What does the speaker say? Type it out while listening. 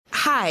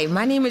Hi,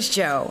 my name is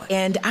Joe,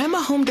 and I'm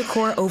a home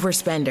decor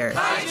overspender.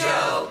 Hi,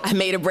 Joe. I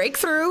made a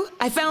breakthrough.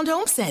 I found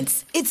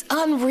HomeSense. It's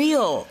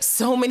unreal.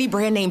 So many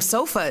brand name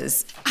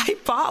sofas. I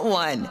bought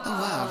one. Oh,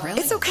 wow, really?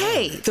 It's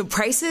okay. The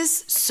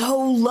prices, so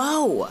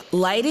low.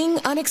 Lighting,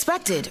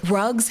 unexpected.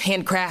 Rugs,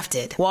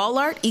 handcrafted. Wall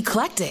art,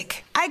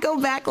 eclectic. I go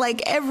back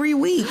like every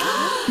week.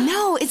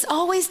 No, it's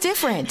always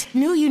different.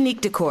 New unique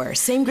decor,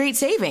 same great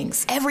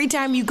savings. Every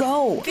time you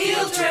go.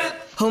 Field trip.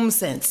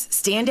 HomeSense.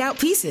 Standout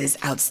pieces,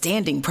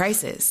 outstanding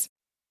prices.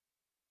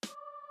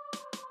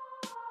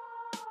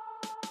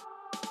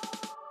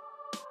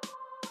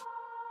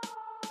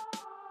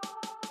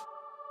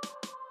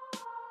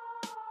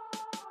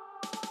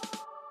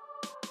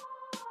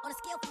 On a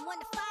scale from 1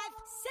 to 5,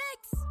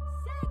 6.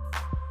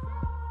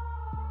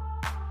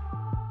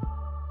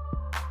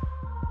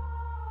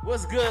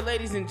 What's good,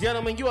 ladies and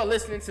gentlemen? You are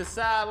listening to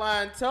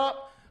Sideline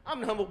Talk.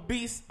 I'm the humble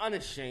beast,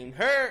 Unashamed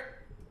Herd.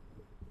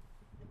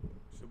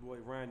 It's your boy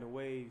Ryan the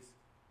Waves.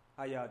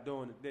 How y'all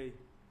doing today?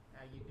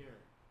 How you doing?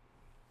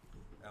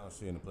 I don't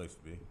see any place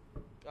to be.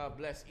 God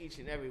bless each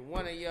and every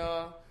one of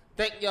y'all.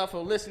 Thank y'all for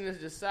listening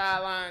to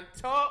Sideline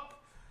Talk.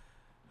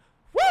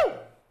 Woo!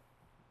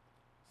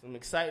 Some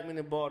excitement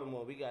in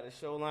Baltimore. We got a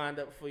show lined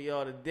up for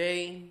y'all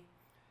today.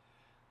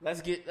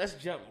 Let's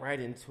jump right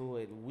into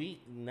it.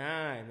 Week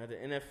 9 of the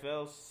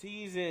NFL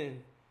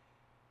season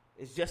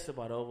is just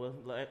about over.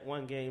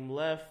 One game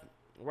left.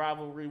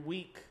 Rivalry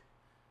week.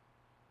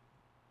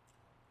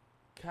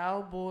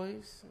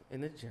 Cowboys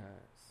and the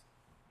Giants.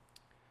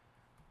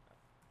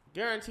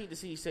 Guaranteed to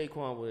see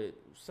Saquon with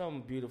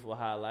some beautiful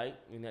highlight.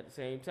 And at the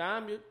same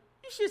time, you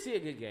should see a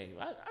good game.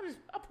 I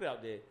put it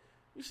out there.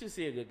 You should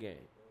see a good game.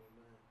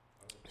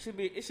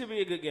 It should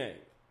be a good game.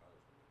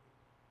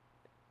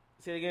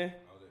 Say it again.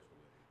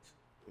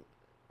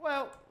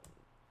 Well,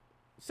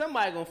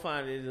 somebody gonna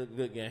find it a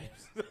good game.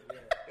 But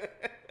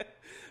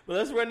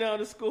let's run down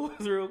the scores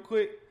real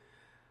quick.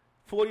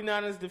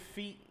 49ers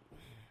defeat.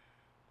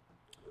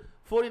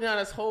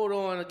 49ers hold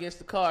on against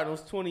the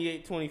Cardinals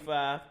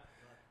 28-25.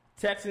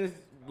 Texans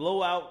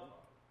blow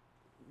out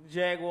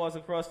Jaguars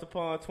across the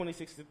pond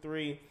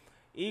 26-3.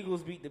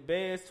 Eagles beat the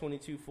Bears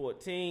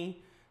 22-14.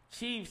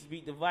 Chiefs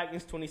beat the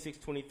Vikings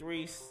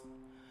 26-23.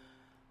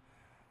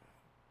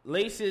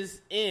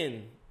 Laces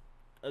in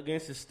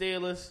against the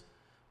Steelers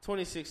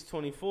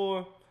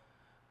 26-24.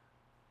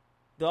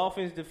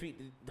 Dolphins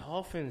defeats. The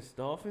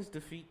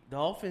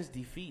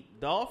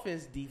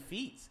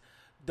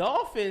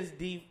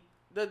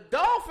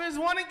Dolphins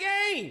won a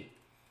game.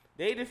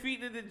 They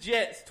defeated the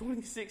Jets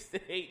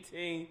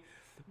 26-18.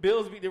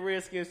 Bills beat the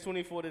Redskins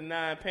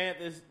 24-9.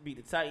 Panthers beat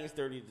the Titans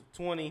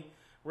 30-20.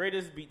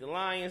 Raiders beat the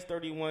Lions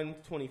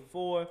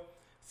 31-24.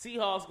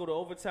 Seahawks go to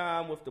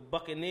overtime with the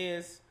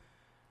Buccaneers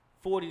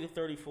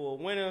 40-34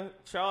 winner.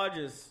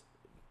 Chargers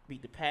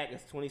beat the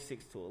Packers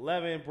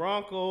 26-11.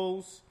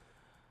 Broncos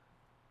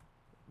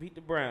beat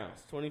the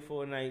Browns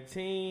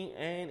 24-19.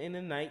 And in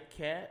the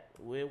nightcap,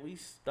 where we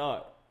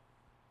start,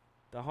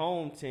 the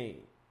home team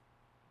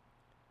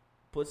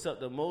puts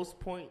up the most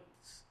points,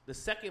 the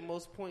second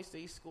most points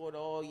they scored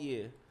all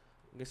year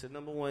against the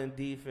number 1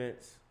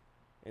 defense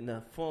and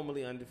the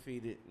formerly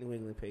undefeated New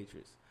England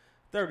Patriots.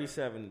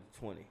 37-20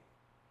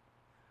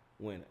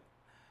 winner.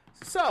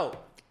 So,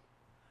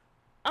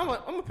 I'm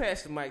gonna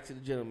pass the mic to the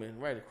gentleman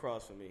right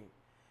across from me.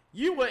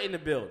 You were in the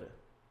building.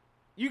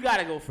 You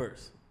gotta go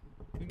first.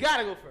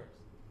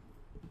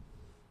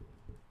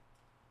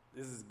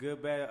 This is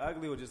good, bad, or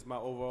ugly, or just my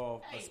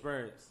overall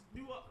experience?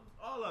 Do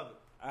all of it.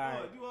 All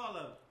right. Do all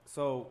of it.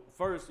 So,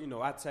 first, I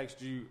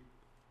texted you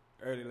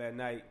early that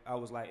night. I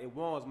was like, it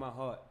warms my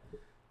heart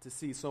to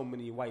see so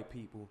many white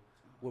people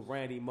with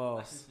Randy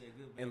Moss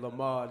and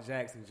Lamar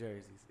Jackson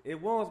jerseys. It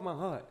warms my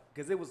heart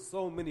because it was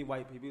so many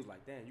white people. It was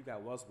like, damn, you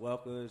got Wes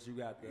Welkers, you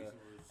got the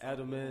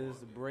Edelmans,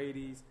 the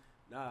Bradys.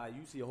 Nah,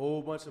 you see a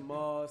whole bunch of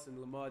Moss and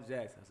Lamar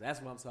Jackson. So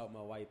that's what I'm talking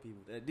about, white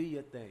people. Do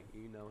your thing,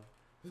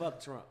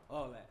 Fuck Trump,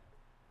 all that.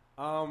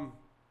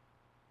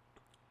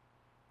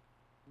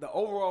 The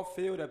overall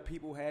feel that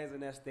people has in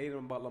that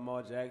stadium about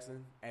Lamar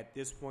Jackson at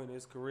this point in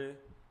his career,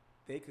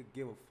 they could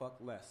give a fuck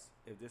less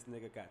if this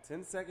nigga got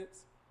 10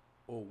 seconds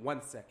or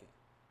 1 second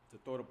to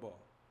throw the ball.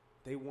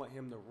 They want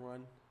him to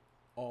run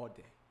all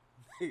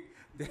day.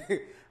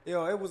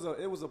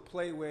 It was a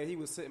play where he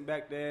was sitting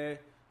back there.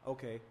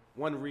 Okay,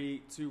 1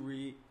 read, 2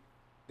 read.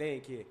 They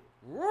ain't care.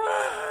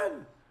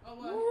 Run!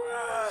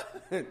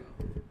 Run!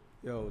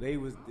 Yo, they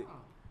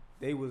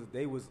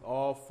was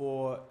all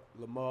for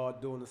Lamar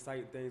doing the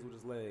sight things with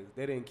his legs.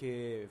 They didn't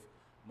care if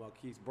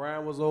Marquise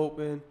Brown was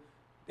open.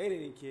 They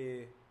didn't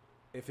care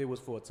if it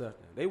was for a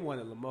touchdown. They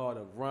wanted Lamar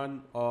to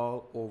run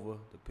all over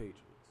the Patriots.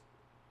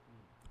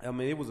 I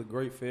mean, it was a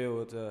great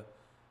feel to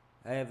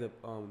have the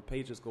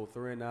Patriots go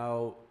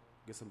 3-and-out,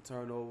 get some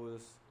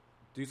turnovers,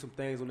 do some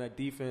things on that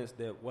defense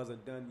that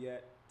wasn't done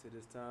yet to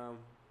this time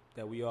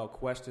that we all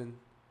questioned.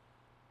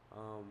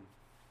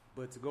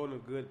 But to go to the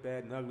good,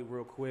 bad, and ugly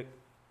real quick,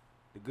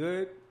 the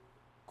good,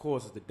 of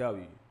course, is the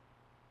W.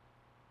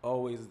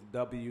 Always the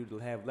W to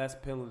have less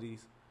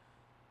penalties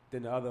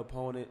than the other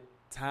opponent.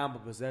 time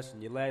of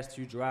possession. Your last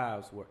 2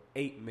 drives were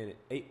 8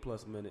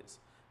 plus minutes,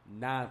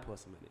 9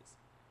 plus minutes.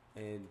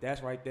 And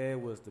that's right there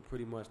was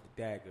pretty much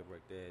the dagger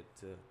right there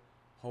to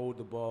hold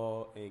the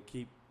ball and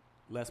keep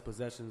less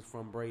possessions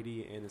from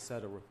Brady and et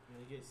cetera. And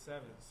you get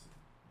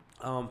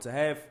 7s. To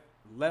have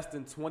less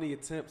than 20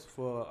 attempts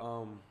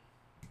for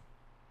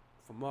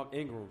Mark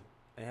Ingram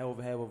and have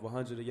over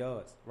 100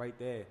 yards right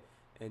there,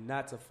 and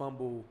not to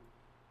fumble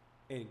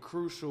in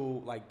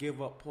crucial, like,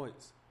 give up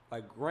points.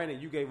 Like,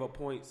 granted, you gave up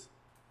points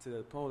to the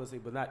opponents,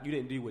 but you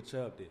didn't do what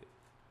Chubb did.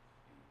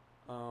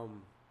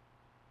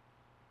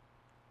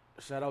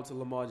 Shout out to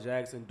Lamar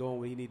Jackson doing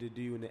what he needed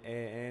to do in the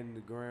air and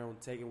the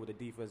ground, taking what the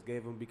defense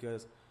gave him,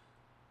 because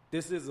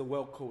this is a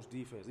well-coached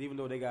defense. Even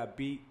though they got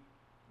beat,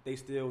 they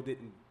still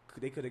didn't.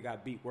 They could have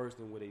got beat worse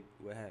than what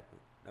happened.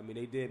 I mean,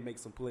 they did make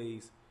some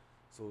plays,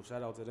 so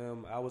shout out to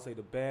them. I would say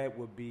the bad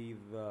would be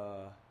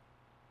the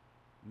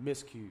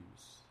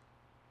miscues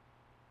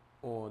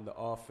on the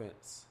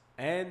offense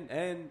and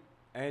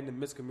the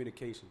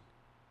miscommunication,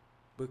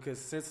 because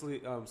since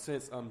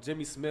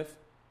Jimmy Smith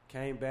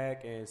came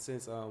back, and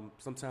since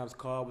sometimes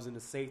Carr was in the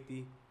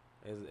safety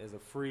as a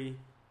free,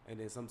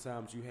 and then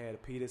sometimes you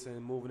had Peterson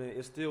moving in,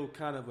 it's still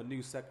kind of a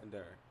new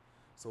secondary.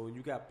 So when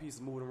you got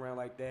pieces moving around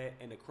like that,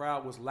 and the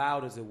crowd was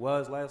loud as it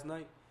was last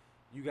night,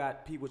 you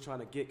got people trying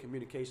to get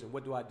communication.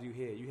 What do I do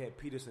here? You had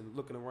Peterson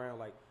looking around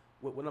like,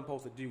 what am I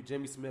supposed to do?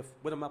 Jimmy Smith,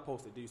 what am I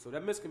supposed to do? So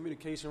that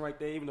miscommunication right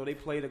there, even though they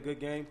played a good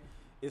game,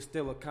 it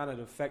still a kind of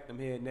affect them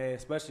here and there,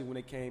 especially when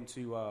it came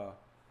to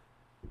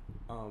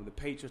the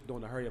Patriots doing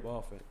the hurry-up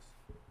offense.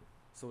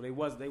 So they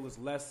was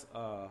less,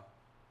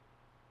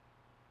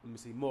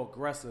 more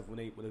aggressive when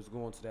they was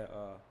going to that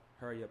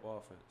hurry-up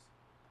offense.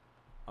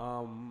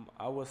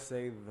 I would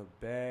say the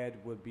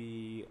bad would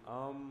be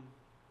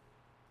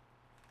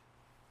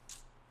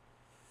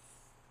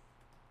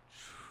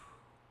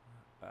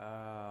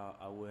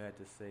I would have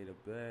to say the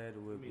bad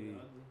would be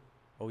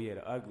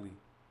the ugly.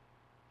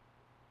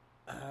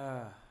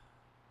 The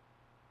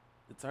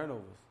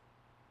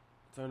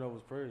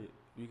turnovers period,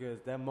 because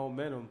that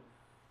momentum,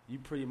 you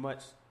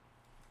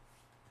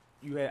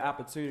had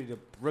opportunity to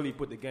really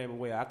put the game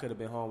away. I could have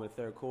been home in the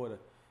third quarter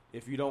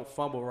if you don't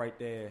fumble right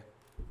there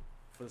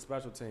for the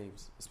special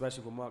teams,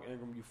 especially with Mark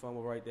Ingram. You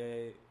fumble right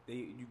there.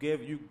 You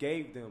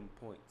gave them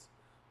points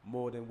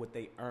more than what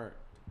they earned.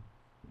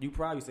 You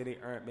probably say they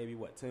earned maybe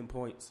 10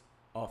 points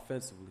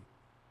offensively,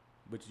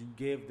 but you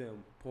give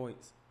them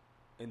points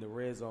in the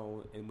red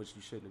zone in which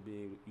you shouldn't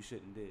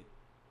did.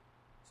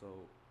 So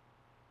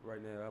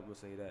right now I'm gonna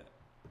say that.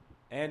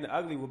 And the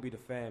ugly would be the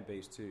fan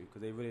base too,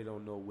 because they really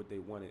don't know what they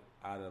wanted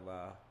out of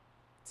our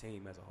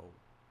team as a whole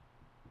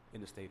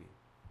in the stadium.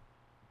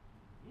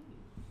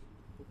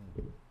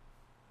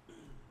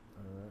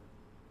 All right.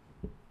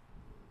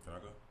 Can I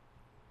go?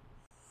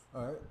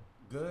 All right.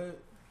 Good.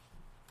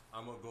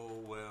 I'm gonna go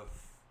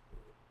with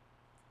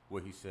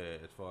what he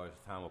said as far as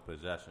time of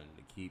possession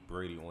to keep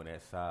Brady on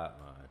that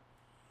sideline.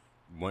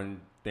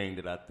 One thing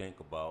that I think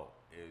about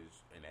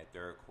is in that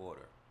third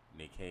quarter,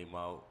 they came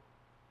out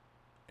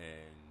and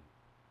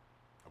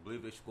I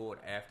believe they scored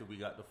after we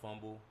got the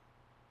fumble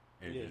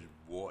and just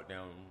walked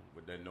down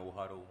with that no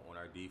huddle on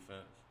our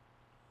defense.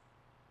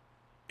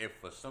 If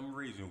for some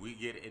reason we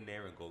get in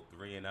there and go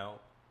 3 and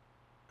out,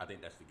 I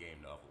think that's the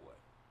game the other way,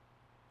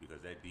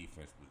 because that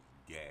defense was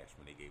gassed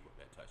when they gave up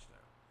that touchdown.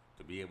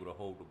 To be able to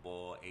hold the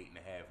ball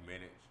 8.5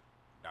 minutes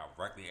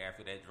directly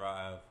after that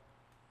drive,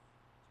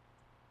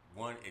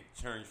 one, it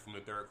turns from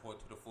the third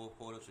quarter to the fourth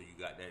quarter, so you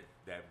got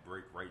that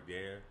break right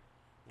there.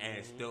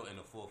 And still in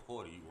the fourth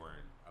quarter, you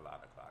weren't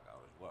allowed to clock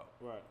out as well.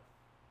 Right.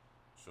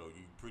 So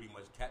you pretty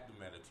much kept them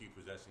at a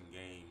 2-possession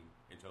game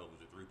until it was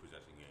a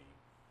 3-possession game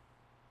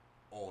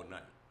all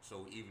night.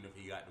 So even if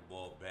he got the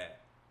ball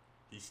back,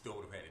 he still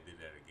would have had to do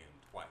that again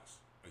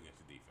twice against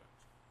the defense.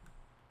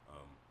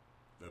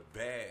 The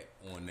bad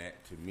on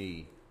that to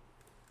me,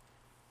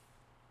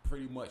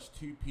 pretty much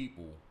 2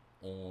 people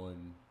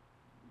on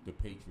the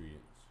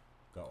Patriots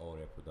got all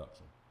that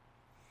production.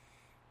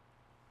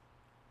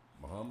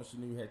 Muhammad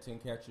Sanu had 10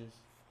 catches.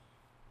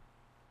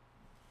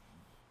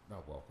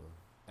 Not Walker.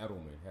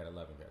 Edelman had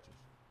 11 catches.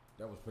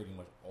 That was pretty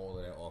much all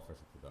of that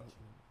offensive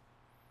production.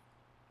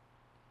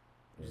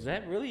 Is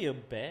that really a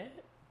bad?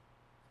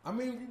 I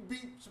mean, you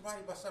beat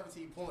somebody by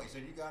 17 points, so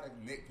you got to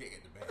nitpick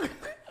at the bad.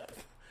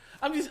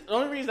 The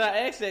only reason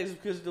I asked that is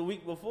because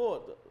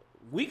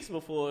weeks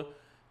before,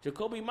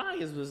 Jacoby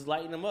Myers was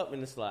lighting them up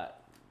in the slot.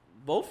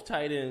 Both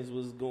tight ends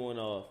was going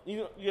off. You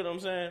know what I'm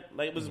saying?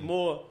 Like, it was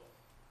more.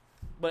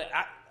 But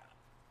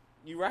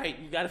you're right.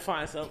 You got to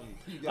find something.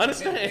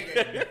 Understand?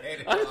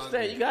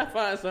 You got to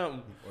find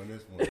something. On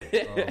this one.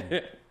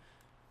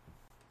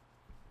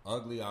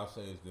 Ugly, I'll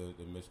say, is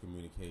the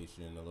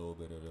miscommunication, a little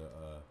bit of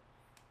the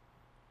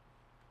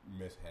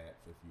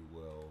mishaps, if you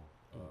will.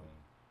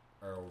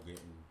 Earl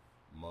getting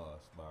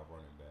mussed by a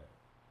running back.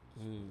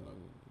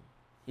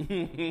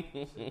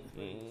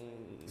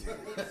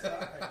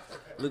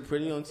 Look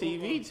pretty on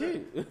TV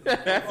too. It was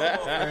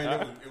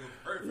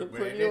perfect. Look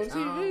pretty on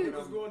TV. It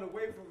was going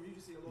away from you. You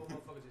just see a little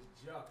motherfucker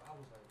just jump. I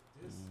was like,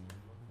 this.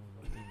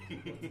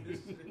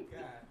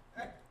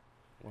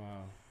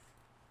 Wow.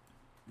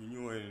 When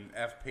you're in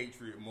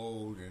Patriot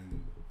mode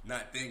and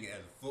not thinking as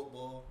a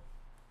football,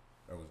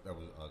 that was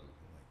ugly.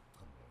 Like,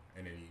 come on.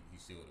 And then he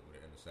sealed it with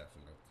an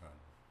interception at the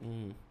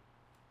time.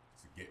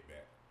 To get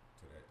back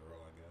to that throw,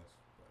 I guess.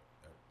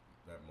 But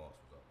that Moss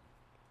was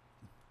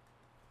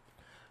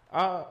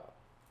ugly.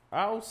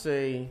 I'll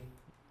say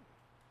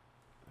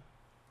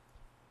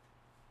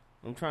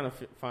I'm trying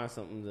to find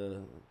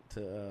something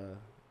to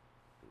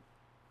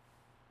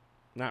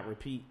not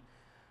repeat.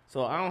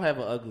 So I don't have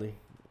an ugly.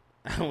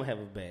 I don't have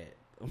a bad.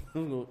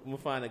 I'm gonna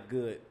find a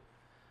good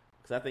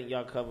because I think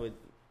y'all covered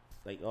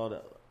like all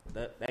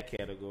that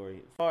category.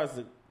 As far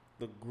as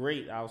the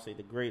great, I'll say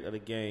the great of the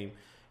game,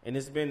 and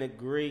it's been a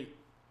great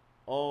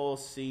all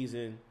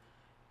season.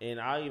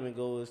 And I'll even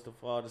go as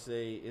far to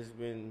say it's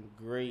been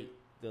great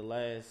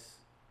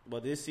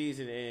this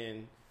season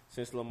and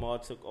since Lamar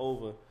took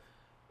over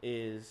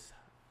is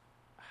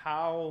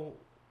how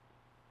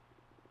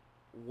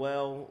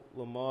well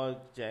Lamar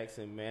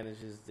Jackson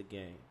manages the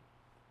game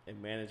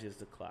and manages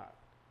the clock.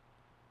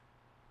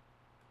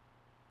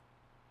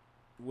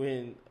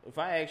 If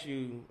I ask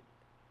you,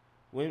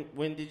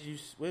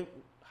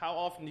 how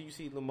often do you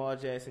see Lamar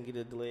Jackson get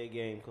a delayed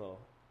game call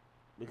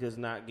because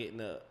not getting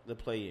the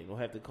play in or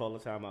have to call a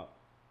timeout?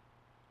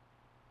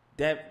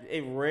 That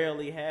it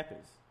rarely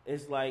happens.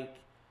 It's like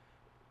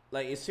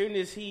as soon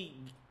as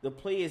the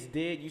play is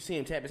dead, you see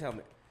him tap his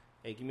helmet.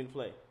 Hey, give me the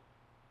play.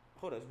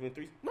 Hold on, it's been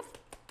 3. No.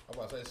 I'm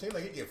about to say, it seems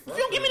like he get If you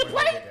don't give me the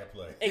when he play, get that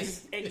play.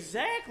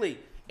 Exactly.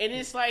 And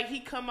it's like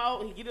he come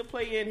out, he get a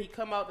play in, he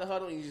come out the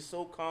huddle, and he's just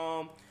so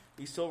calm,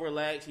 he's so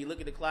relaxed. He look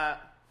at the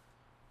clock,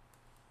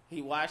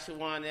 he watch it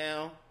wind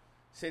down,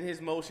 send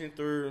his motion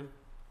through,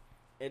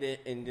 and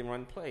then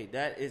run the play.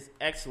 That is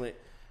excellent.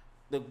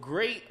 The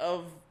great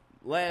of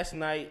last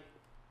night,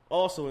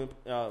 also,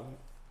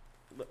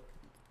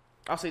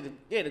 I'll say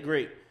the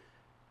great.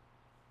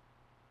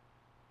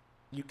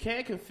 You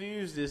can't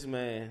confuse this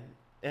man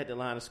at the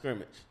line of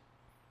scrimmage.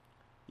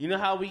 You know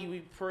how we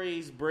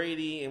praise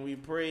Brady and we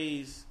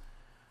praise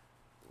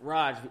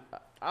Raj.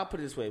 I'll put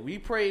it this way. We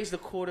praise the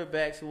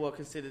quarterbacks who are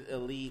considered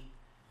elite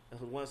and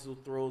the ones who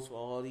throws for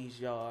all these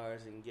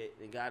yards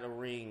and got a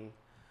ring.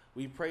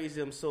 We praise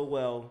them so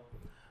well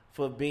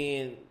for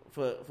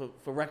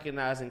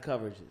recognizing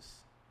coverages.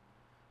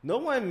 No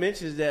one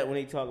mentions that when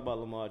they talk about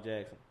Lamar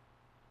Jackson.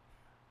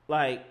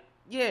 Like,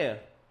 yeah.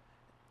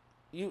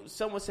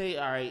 Someone say,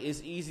 all right,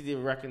 it's easy to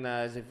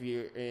recognize if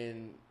you're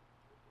in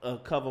a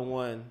cover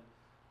 1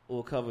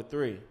 or cover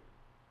 3.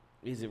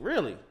 Is it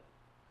really?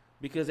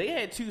 Because they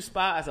had 2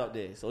 spies out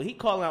there, so he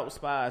calling out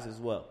spies as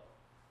well.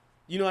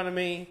 You know what I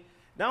mean?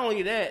 Not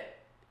only that,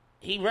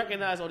 he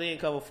recognized, they in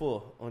cover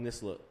 4 on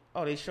this look.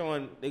 Oh, they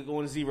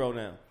going 0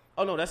 now.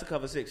 Oh no, that's a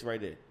cover 6 right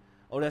there.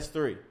 Oh, that's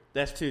 3.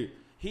 That's 2.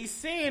 He's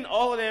seeing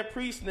all of that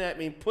pre-snap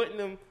and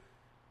putting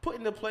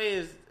the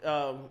players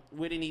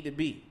where they need to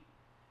be.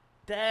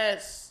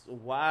 That's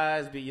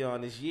wise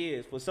beyond his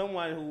years for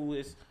someone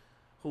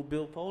who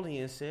Bill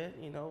Polian said,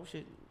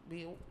 should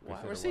be a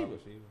wide receiver.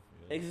 Yeah.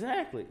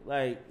 Exactly.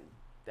 Like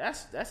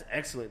that's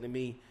excellent to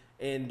me,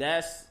 and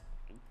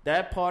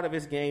that part of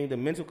his game, the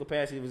mental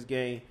capacity of his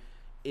game,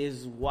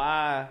 is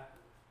why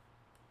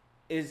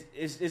is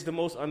the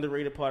most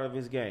underrated part of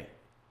his game.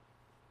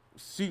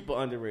 Super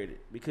underrated,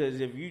 because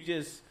if you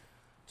just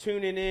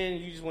tuning in,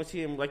 you just want to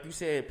see him, like you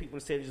said, people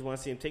said just want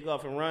to see him take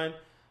off and run,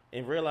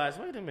 and realize,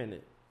 wait a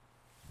minute.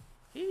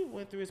 He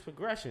went through his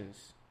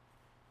progressions.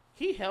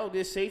 He held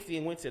his safety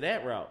and went to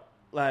that route.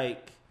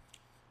 Like,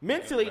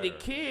 mentally, the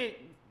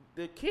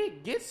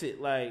kid gets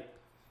it. Like,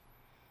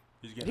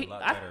 he's getting a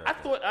lot better.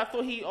 I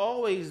thought he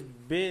always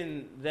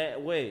been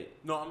that way.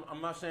 No,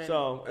 I'm not saying.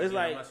 So it's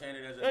like, I'm not saying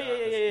it as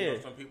a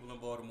knock. Some people in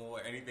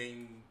Baltimore,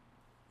 anything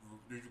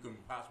that you can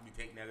possibly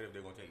take negative,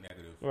 they're gonna take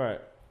negative.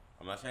 Right.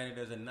 I'm not saying it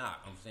as a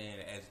knock. I'm saying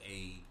it as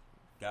a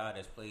guy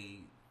that's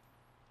played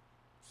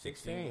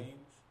 16 games.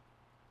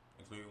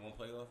 Including 1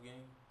 playoff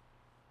game,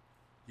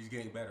 he's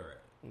getting better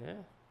at it.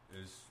 Yeah.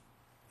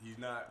 He's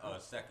not a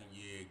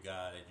second-year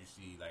guy that you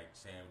see like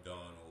Sam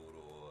Darnold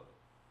or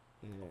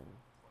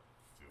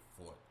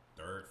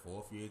third,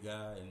 fourth-year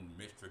guy, and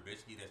Mitch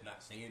Trubisky that's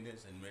not seeing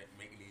this and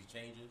making these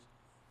changes.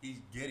 He's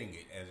getting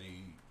it as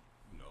a,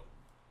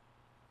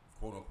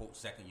 quote-unquote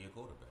second-year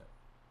quarterback.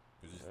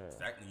 Because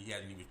secondly, he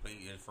hasn't even played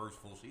his first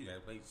full season. He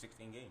hasn't played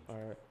 16 games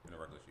in the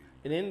regular season.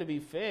 And then to be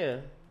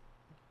fair,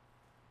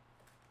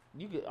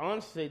 you could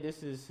honestly say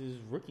this is his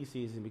rookie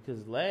season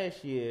because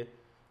last year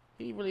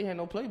he really had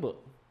no playbook.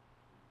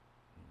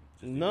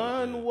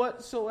 None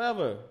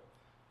whatsoever.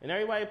 And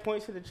everybody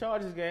points to the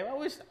Chargers game. I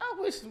wish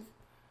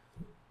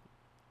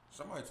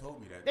somebody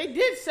told me that. They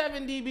did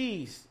 7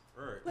 DBs.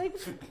 Right. Like,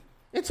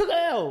 it took an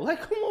L.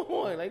 Like, come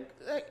on. Like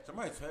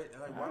somebody tell you,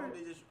 like, why don't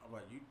they just, I'm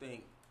like, you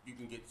think you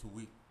can get to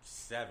week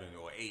 7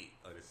 or 8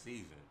 of the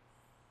season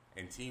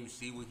and teams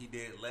see what he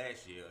did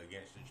last year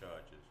against the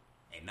Chargers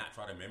and not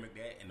try to mimic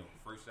that in the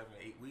first 7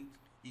 or 8 weeks?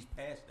 He's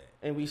past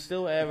that. And we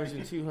still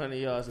averaging 200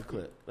 yards a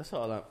clip. That's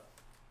all I'm.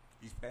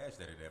 He's past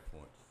that at that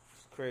point.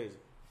 It's crazy.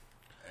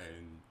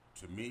 And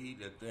to me,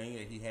 the thing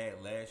that he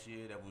had last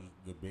year that was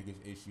the biggest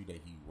issue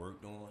that he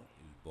worked on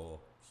is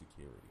ball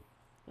security.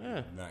 Yeah.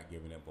 He's not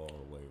giving that ball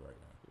away right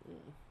now.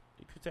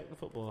 He protecting the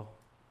football.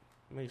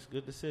 Makes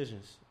good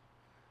decisions.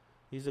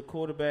 He's a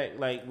quarterback.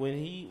 Like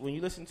when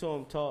you listen to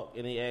him talk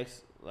and they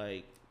ask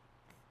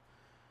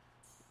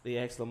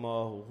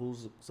Lamar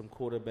who's some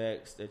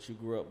quarterbacks that you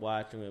grew up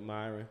watching,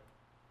 admiring.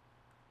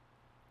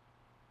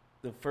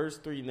 The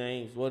first three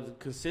names, the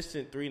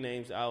consistent three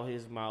names out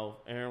his mouth: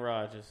 Aaron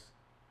Rodgers,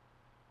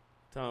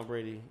 Tom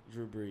Brady,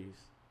 Drew Brees.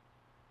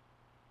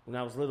 When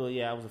I was little,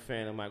 I was a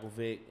fan of Michael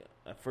Vick.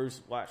 I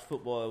first watched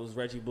football. It was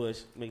Reggie Bush,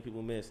 make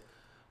people miss.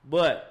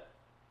 But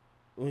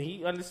when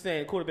he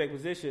understands quarterback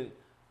position,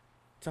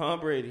 Tom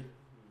Brady,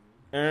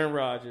 Aaron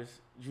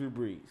Rodgers, Drew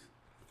Brees.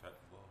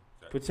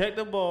 Protect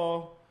the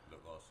ball.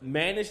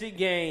 Manage the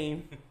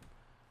game.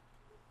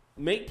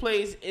 Make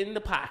plays in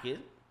the pocket.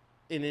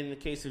 And in the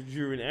case of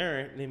Drew and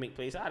Aaron, they make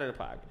plays out of the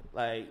pocket.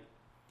 Like,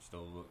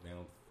 still look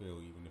down the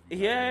field even if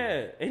you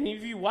and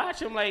if you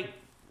watch him, like,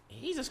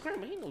 he's a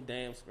scrambler. He no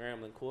damn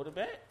scrambling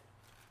quarterback.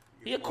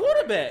 He a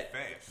quarterback.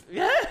 Fast.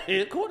 Yeah, he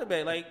a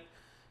quarterback.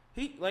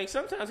 Like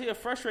sometimes he'll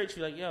frustrate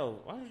you. Like, yo,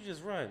 why don't you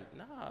just run?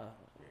 Nah.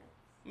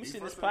 Let me sit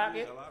in this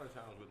pocket. A lot of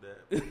times with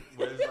that,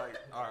 where it's like,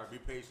 all right, be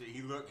patient.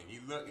 He looking.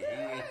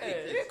 Yeah,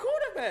 he a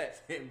quarterback.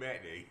 Sitting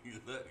back there, he's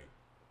looking.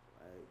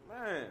 Like,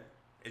 man,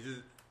 it's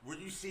just when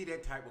you see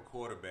that type of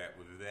quarterback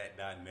with that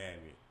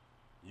dynamic,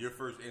 your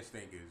first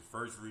instinct is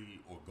first read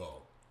or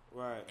go.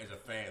 Right. As a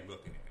fan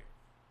looking at it,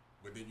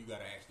 but then you got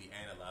to actually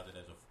analyze it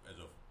as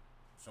a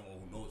someone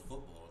who knows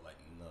football. Like,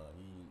 no,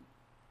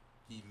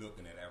 he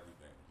looking at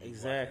everything. He's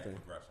exactly.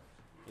 Progressions.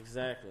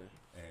 Exactly.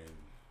 And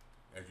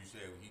as you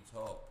said, when he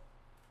talked,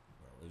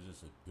 it's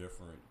just a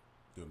different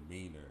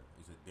demeanor.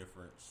 It's a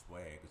different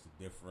swag. It's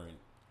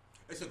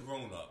a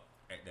grown up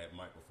at that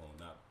microphone,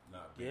 not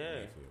Baker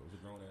Mayfield. It's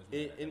a grown ass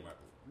man at that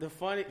microphone. The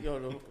funny,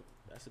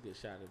 that's a good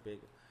shot at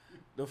Baker.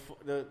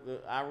 The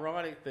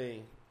ironic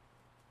thing,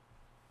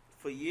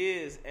 for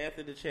years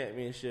after the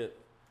championship,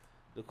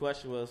 the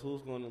question was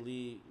who's going to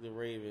lead the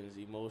Ravens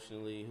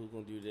emotionally? Who's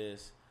going to do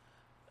this?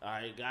 All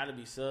right, it got to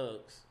be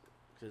Suggs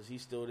because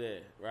he's still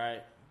there,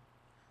 right?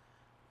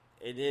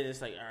 And then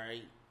it's like, all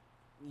right,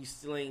 you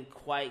still ain't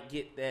quite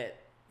get that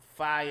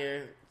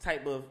fire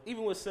type of,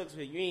 even with Suggs,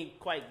 you ain't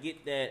quite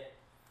get that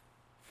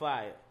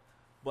fire.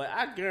 But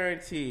I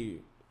guarantee you,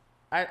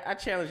 I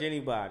challenge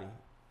anybody.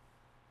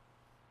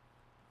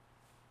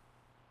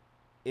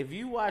 If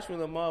you watch when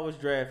Lamar was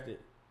drafted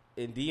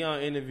and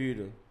Deion interviewed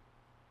him,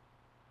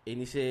 and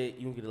he said,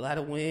 you can get a lot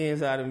of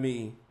wins out of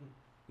me, you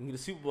can get a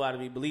Super Bowl out of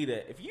me, believe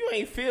that. If you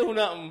ain't feel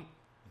nothing,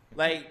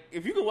 like,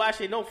 if you can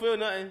watch it and don't feel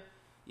nothing,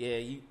 yeah,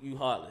 you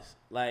heartless.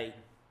 Like,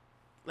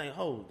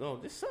 hold on,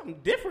 there's something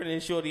different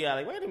in Shorty Eye.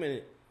 Like, wait a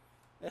minute.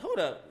 Like, hold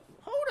up.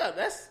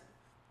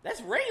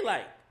 That's Ray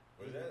like.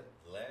 Was that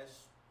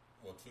last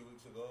 2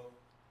 weeks ago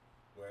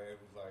where it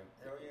was like,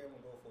 hell yeah, I'm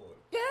gonna go for it?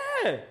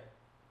 Yeah.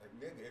 Like,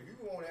 nigga, if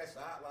you on that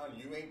sideline,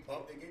 you ain't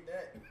pumped to get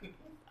that.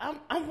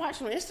 I'm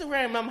watching on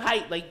Instagram and I'm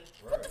hyped. Like,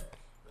 right. what the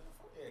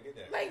yeah, get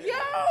that. like,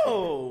 get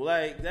yo,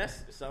 like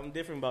that's something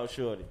different about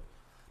Shorty.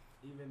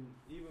 Even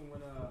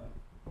when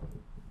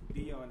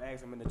Deion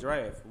asked him in the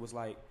draft, it was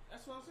like,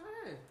 That's what I'm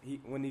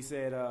saying. when he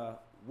said,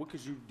 "What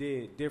could you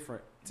did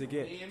different to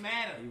get?" It didn't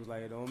matter. He was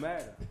like, "It don't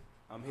matter.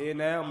 I'm here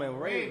now. I'm a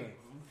Raven."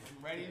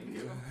 I'm ready to be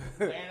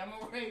and I'm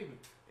a Raven.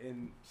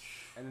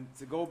 And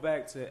to go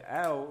back to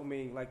Al, I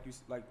mean, like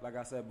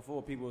I said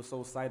before, people are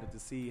so excited to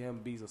see him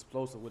be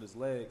explosive with his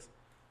legs.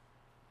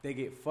 They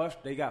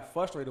got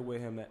frustrated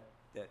with him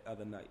that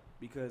other night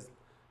because,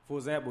 for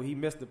example, he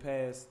missed the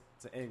pass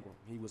to Ingram.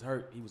 He was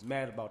hurt. He was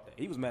mad about that.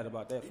 He was mad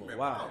about that for a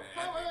while.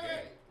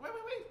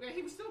 Wait.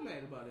 He was still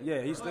mad about it.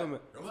 Yeah, he's still mad.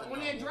 On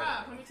that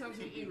drive, how many times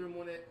did Ingram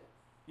on that?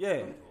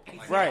 Yeah,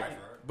 right.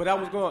 But I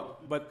was going.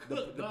 But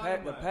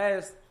the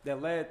pass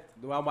that led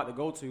where I'm about to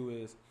go to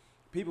is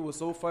people were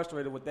so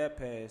frustrated with that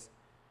pass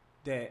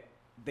that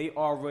they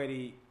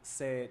already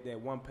said that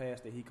one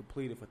pass that he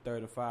completed for 3rd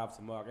and 5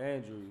 to Mark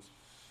Andrews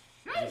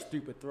was a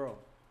stupid throw.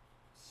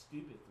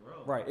 Stupid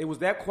throw. Right. It was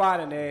that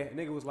quiet in there. And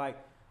nigga was like,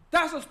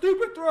 "That's a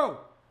stupid throw.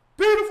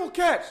 Beautiful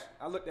catch."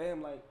 I looked at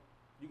him like,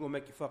 "You gonna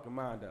make your fucking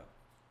mind up.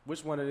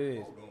 Which one it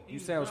is? You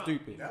sound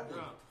stupid." That was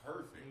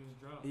perfect.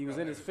 He was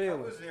in his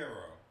feelings. Cover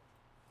zero.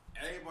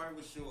 Everybody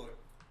was short.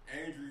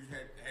 Andrews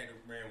had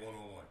ran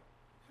 1-on-1.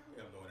 How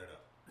am I throwing that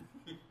up?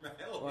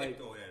 Hell, Like,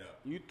 throwing that up.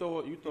 You throw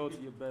it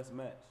to your best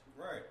match.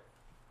 Right.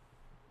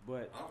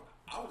 But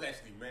I was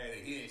actually mad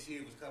that he didn't see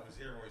it was cover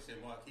zero and said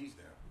Marquise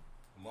down.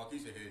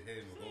 Marquise had his head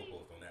in the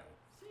goalpost on that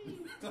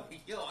one.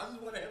 Yo, I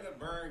just wanted him to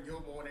burn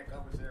Gilmore on that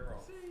cover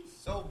zero.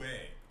 So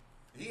bad.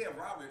 He had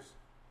Roberts.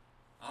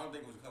 I don't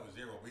think it was a cover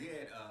zero, but he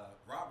had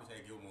Roberts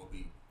had Gilmore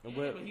beat.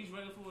 But he's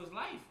running for his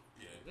life.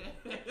 Yeah.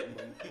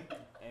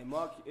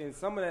 and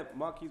some of that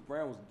Marquise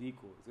Brown was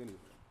decoys anyway.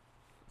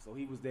 So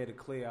he was there to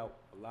clear out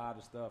a lot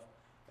of stuff.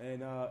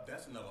 And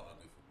that's another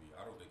ugly for me.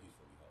 I don't think he's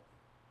fully healthy.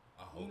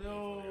 I hope he's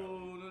No,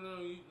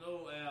 fully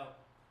healthy. Al.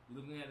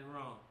 You're looking at it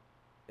wrong.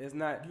 it's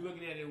not. You're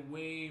looking at it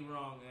way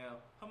wrong, Al.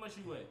 How much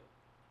you weigh?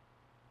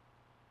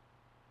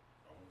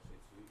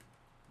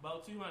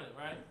 About 200,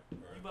 right? You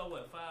about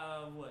what?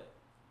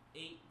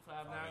 8, 5'9"? 5'9".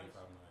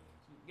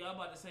 Y'all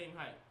about the same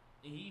height.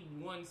 And he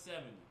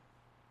 170.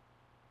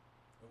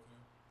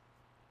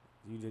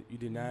 Okay. You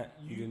did not.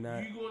 You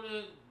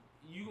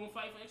gonna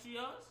fight for extra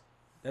yards?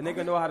 That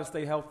nigga know how to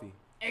stay healthy.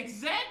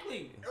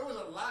 Exactly. It was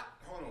a lot.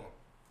 Hold on.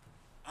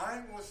 I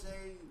ain't gonna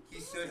say he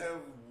should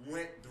have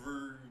went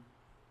through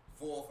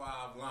 4 or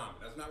 5 linemen.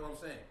 That's not what I'm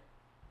saying.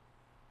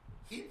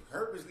 He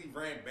purposely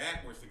ran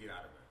backwards to get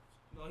out of bounds.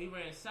 No, he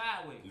ran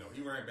sideways. No,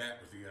 he ran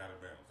backwards to get out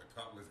of bounds a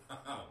couple of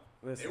times.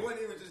 Listen. It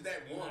wasn't even just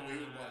that one where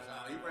he was going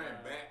side. He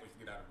ran backwards to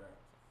get out of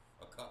bounds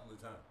a couple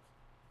of times.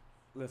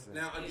 Listen.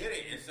 Now I get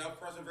it. It's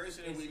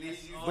self-preservation, and we need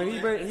you. But he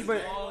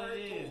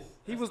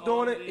was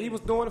doing it. He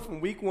was doing it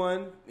from week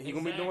 1. He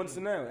gonna be doing it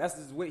now. That's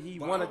just what he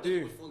want to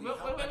do.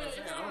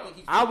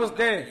 I was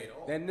there.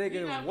 That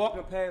nigga was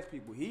walking past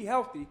people. He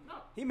healthy.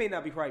 He may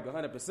not be probably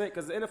 100%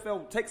 because the NFL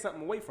will take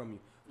something away from you.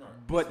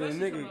 But the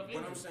nigga.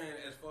 What I'm saying,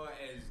 as far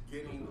as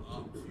getting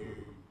up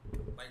to,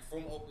 like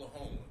from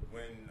Oklahoma,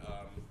 when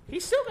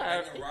he still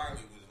got. Lincoln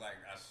Riley was like,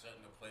 I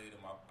shouldn't have played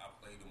him. I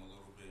played him a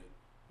little bit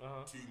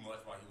too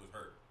much while he was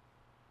hurt.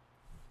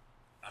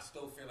 I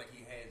still feel like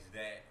he has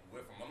that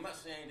with him. I'm not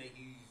saying that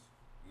he's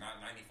not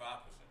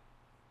 95%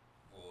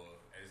 or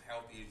as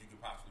healthy as you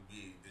could possibly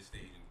be at this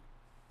stage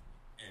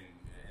in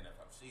the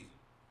NFL season.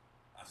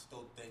 I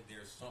still think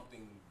there's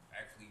something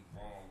actually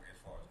wrong as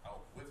far as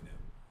health with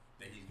him,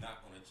 that he's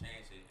not going to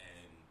chance it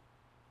and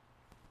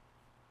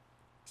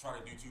try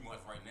to do too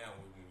much right now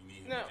when we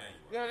need him in January.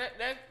 No,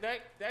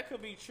 that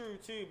could be true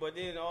too, but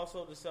then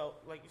also the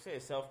like you said,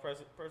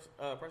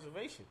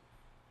 preservation.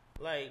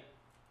 Like,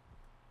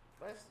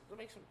 let's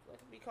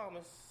be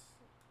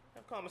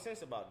have common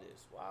sense about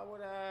this. Why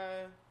would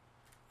I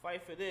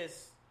fight for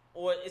this?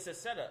 Or it's a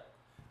setup.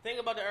 Think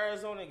about the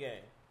Arizona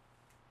game.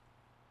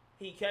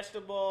 He catch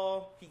the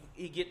ball,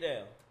 he get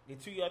down.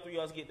 Get 2 yards, 3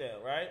 yards, get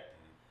down, right?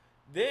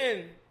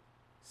 Then,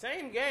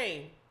 same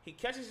game, he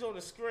catches on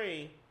the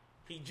screen,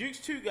 he jukes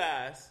 2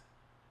 guys,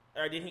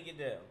 or then he get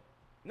down.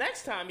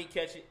 Next time he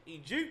catch it, he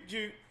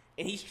juke,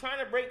 and he's trying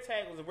to break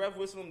tackles, the ref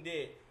whistle him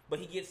dead, but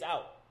he gets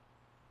out.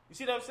 You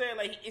see what I'm saying?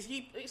 Like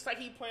it's like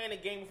he playing a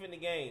game within the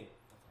game.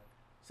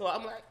 So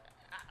I'm like,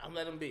 I'm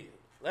let him be.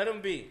 Let him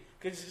be.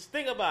 Because just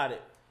think about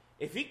it.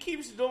 If he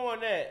keeps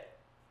doing that,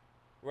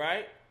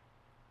 right,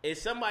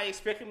 is somebody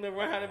expecting him to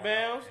run out of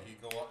bounds? And he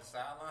go up the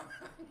sideline?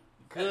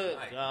 Good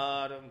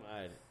God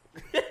Almighty.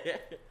 That's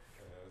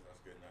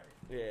good night.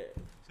 Yeah.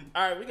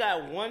 All right, we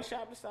got one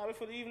shot to stop it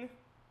for the evening.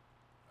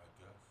 I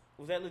guess.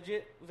 Was that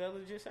legit? Was that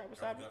legit shot to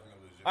stop it?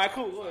 Definitely legit. All right,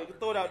 cool. Go ahead,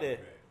 throw it out there.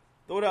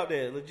 Throw it out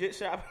there. Legit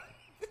shot.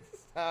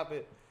 Stop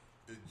it.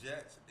 The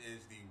Jets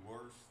is the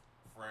worst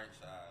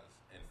franchise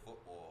in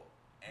football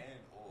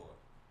and or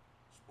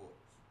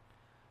sports.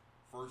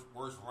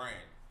 Worst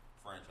ran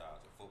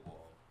franchise in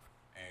football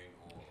and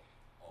or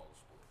all the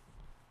sports.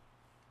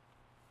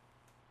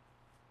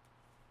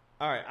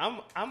 All right,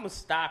 I'm gonna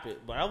stop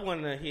it, but I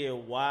want to hear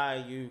why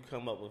you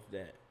come up with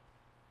that.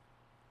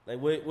 Like,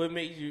 what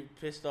made you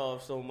pissed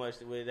off so much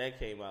the way that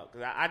came out?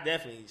 Because I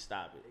definitely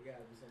stop it. It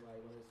gotta be somebody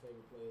one of his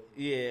favorite players.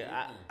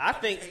 Yeah, I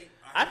think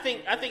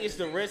it's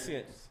the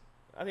Redskins.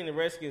 I think the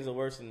Redskins are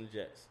worse than the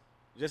Jets.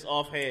 Just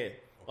off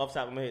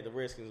top of my head, the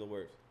Redskins are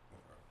worse.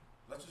 Okay.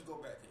 Let's just go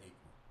back to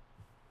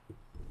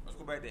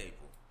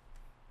April.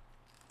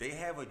 They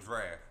have a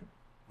draft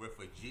with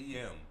a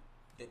GM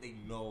that they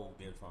know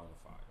they're trying to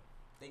fire.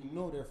 They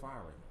know they're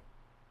firing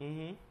him.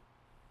 Mm-hmm.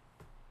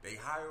 They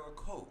hire a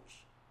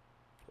coach.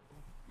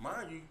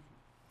 Mind you,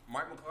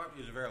 Mike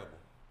McCarthy is available.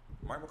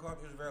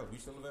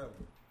 He's still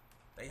available.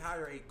 They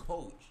hire a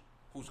coach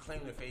whose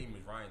claim to fame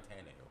is Ryan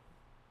Tannehill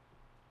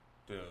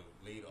to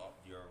lead off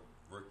your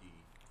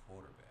rookie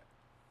quarterback.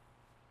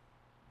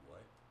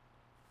 What?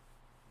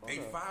 They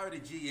fire the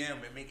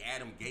GM and make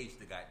Adam Gase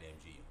the goddamn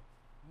GM.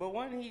 But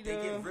when he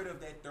They get rid of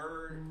that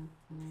third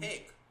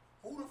pick.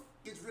 Who the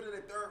gets rid of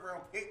that third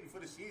round pick before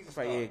the season That's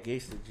starts? right, yeah,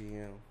 Gase the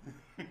GM.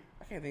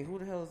 I can't think who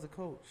the hell is the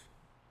coach.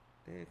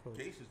 The head coach.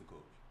 Gase is the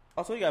coach.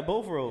 Oh, so he got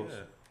both roles.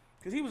 Yeah.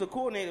 Because he was a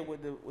coordinator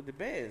with the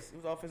Bears. He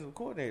was offensive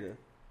coordinator.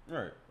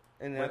 Right.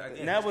 And But that, again,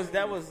 and that his was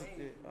claim to okay.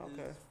 fame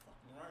is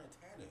fucking Ryan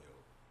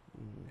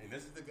Tannehill. And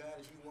this is the guy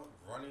that you want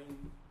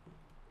running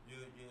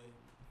your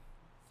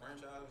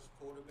franchise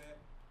quarterback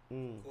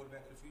of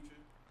the future.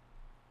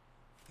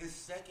 His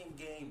second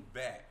game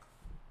back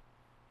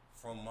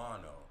from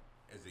mono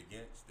is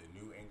against the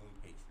New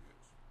England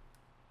Patriots.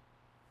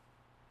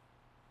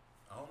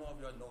 I don't know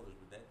if y'all noticed,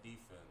 but that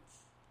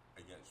defense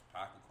against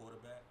pocket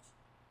quarterbacks,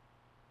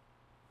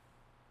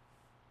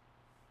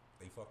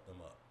 they fucked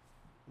them up.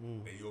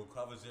 They go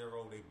cover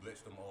zero. They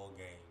blitzed them all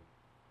game.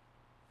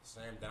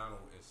 Sam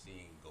Darnold is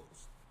seeing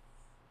ghosts.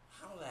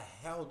 How the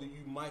hell do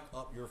you mic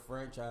up your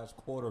franchise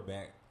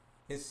quarterback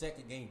his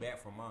second game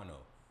back from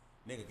mono?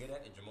 Nigga, get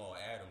that to Jamal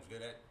Adams. Get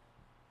that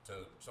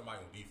to somebody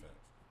on defense.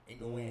 Ain't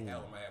no way in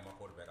hell I'm going to have my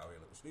quarterback out here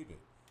looking stupid.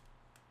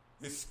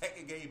 His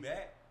second game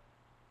back,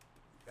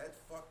 that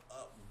fucked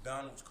up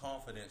Donald's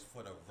confidence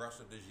for the rest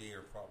of this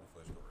year, probably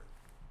for his career.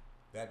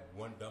 That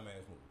one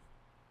dumbass move.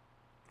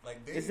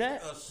 Like they Is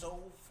that- are so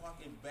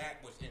fucking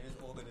backwards in this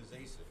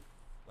organization.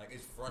 Like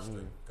it's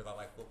frustrating because I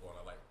like football.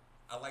 And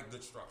I like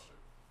good structure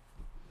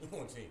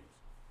on teams.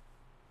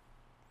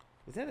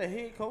 Is that a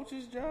head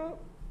coach's job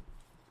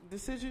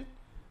decision?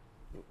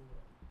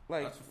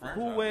 Like That's a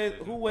franchise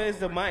decision. who wears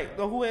the mic?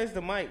 No, who wears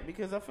the mic?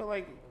 Because I feel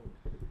like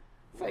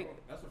That's a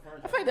I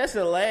franchise. feel like that's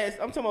the last.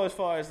 I'm talking about as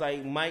far as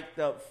like mic'd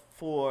up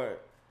for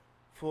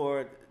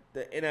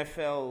the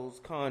NFL's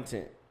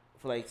content,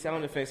 for like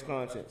sound effects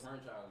content. That's a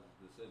franchise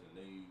decision.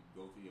 They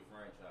go to your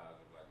franchise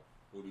and like,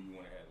 who do you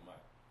want to have the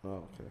mic?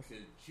 Oh, okay. To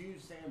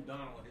choose Sam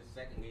Donald his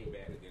second game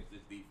back against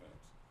this defense,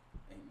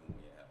 ain't no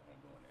way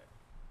I'm doing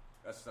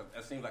that.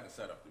 That seems like a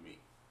setup to me.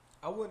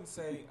 I wouldn't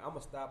say I'm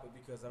gonna stop it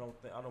because I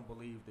don't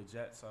believe the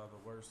Jets are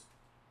the worst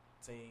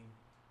team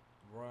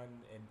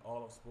run in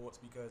all of sports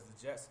because the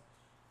Jets.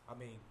 I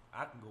mean,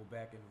 I can go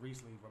back and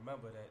recently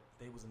remember that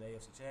they was in the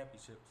AFC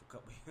Championships a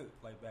couple years,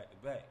 like back to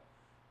back,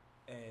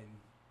 and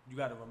you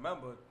got to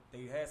remember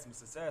they had some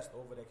success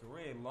over their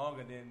career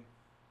longer than.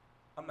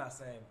 I'm not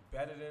saying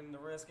better than the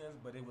Redskins,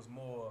 but it was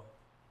more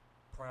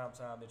prime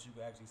time that you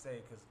could actually say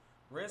because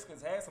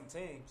Redskins had some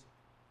teams,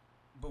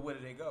 but where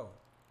did they go?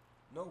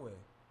 Nowhere.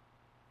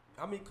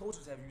 How many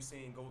coaches have you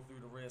seen go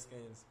through the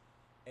Redskins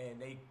and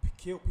they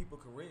kill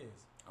people's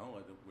careers? I don't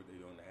like what they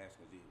do on the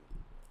Haskins either.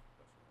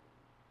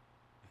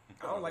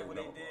 I don't like what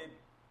they did.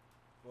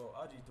 Well,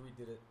 RG3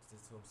 did it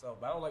to himself,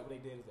 but I don't like what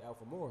they did to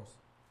Alfred Morris.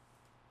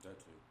 That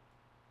too.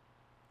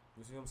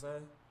 You see what I'm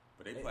saying?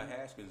 But they put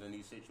Haskins in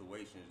these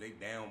situations. They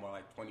down by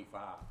like 25.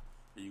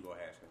 Here you go,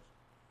 Haskins.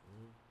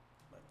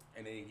 Like,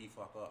 and then he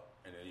fuck up,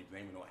 and then he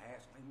blaming on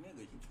Haskins. Like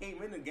nigga, he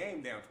came in the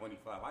game down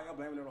 25. Why y'all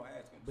blaming it on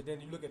Haskins? But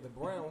then you look at the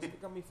Browns. Look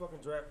how many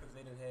fucking draft picks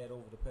they done had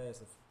over the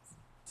past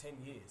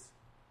 10 years,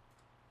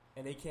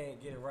 and they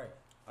can't get it right.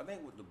 I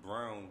think with the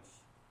Browns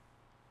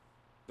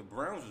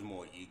is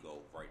more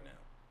ego right now.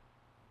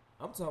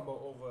 I'm talking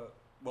about over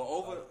But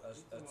over a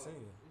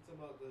team. You talking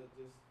about the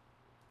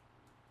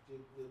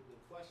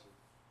question?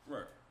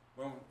 right.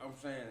 Well, I'm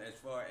saying as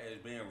far as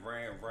being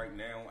ran right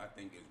now, I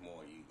think it's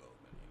more ego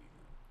than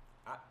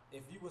anything.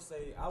 If you would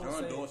say, I would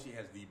John say Dorsey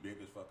has the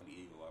biggest fucking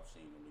ego I've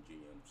seen in the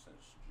GM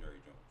since Jerry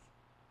Jones.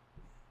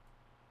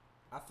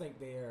 I think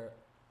they're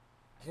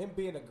him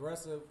being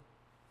aggressive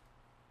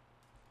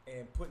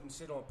and putting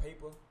shit on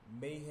paper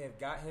may have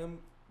got him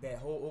that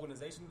whole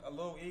organization a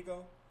little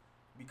ego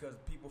because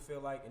people feel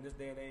like in this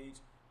day and age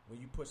when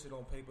you put shit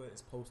on paper it's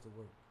supposed to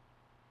work.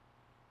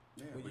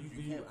 Yeah, When but you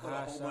you do can't put a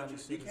high whole shiny bunch of,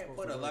 shit, you it's can't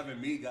supposed put to work.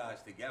 11 me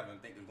guys together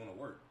and think it's gonna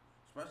work,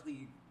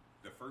 especially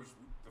the first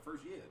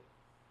year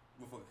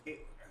with a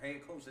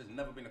head coach that's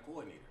never been a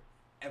coordinator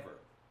ever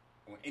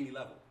on any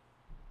level.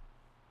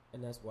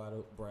 And that's why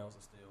the Browns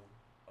are still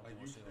a Like you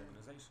bullshit said.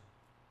 organization.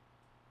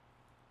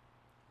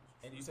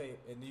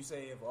 And you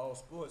say of all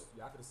sports,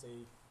 I could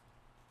say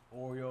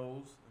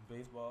Orioles in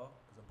baseball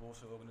is a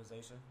bullshit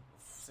organization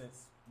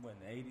since when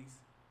the 80s.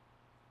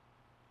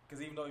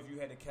 Because even though if you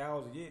had the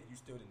Cows a year, you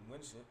still didn't win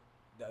shit.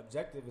 The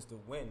objective is to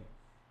win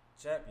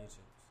championships,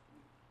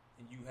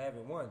 and you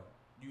haven't won.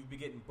 You've been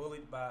getting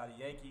bullied by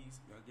the Yankees,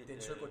 then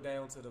trickle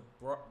down to the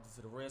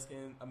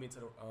Redskins. I mean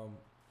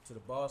to the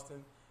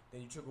Boston.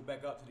 Then you trickle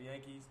back up to the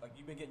Yankees. Like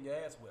you've been getting your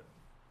ass whipped,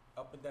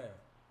 up and down,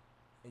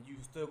 and you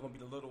still gonna be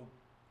the little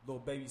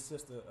baby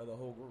sister of the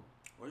whole group.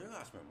 Well, you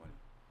gotta spend money.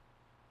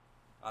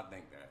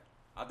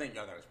 I think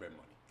y'all gotta spend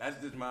money.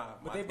 That's just my.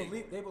 But my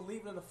they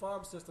believe in the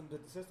farm system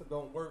that the system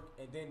don't work,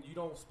 and then you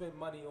don't spend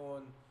money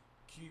on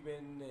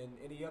Cuban and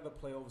any other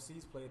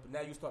overseas player. But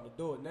now you start to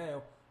do it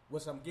now,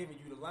 which I'm giving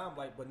you the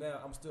limelight. But now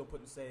I'm still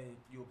saying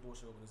you're a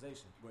bullshit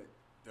organization. But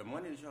the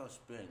money that y'all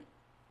spent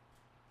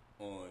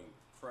on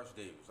Crush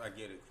Davis, I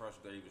get it. Crush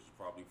Davis was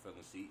probably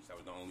filling seats. That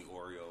was the only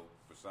Oreo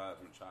besides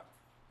Machado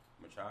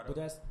But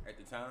that's- at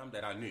the time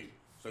that I knew.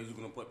 So he was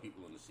gonna put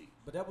people in the seats.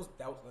 But that was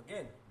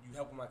again, you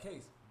helping my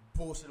case.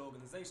 Bullshit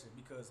organization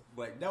because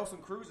But Nelson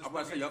Cruz is I'm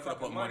about to say y'all could have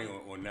put money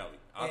fucking on Nelly.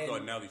 I And-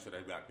 thought Nelly should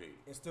have got paid.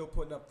 and still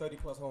putting up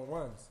 30+ home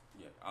runs.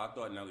 Yeah, I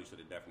thought Nelly should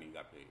have definitely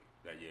got paid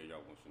that year.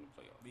 Y'all went in the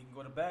playoffs. We can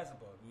go to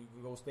basketball. We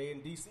can go stay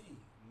in DC.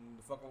 And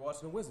the fucking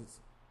Washington Wizards.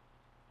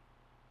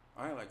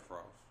 I ain't like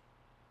Frost.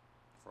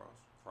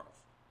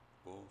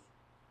 Bulls.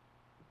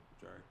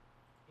 Jerry.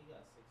 He got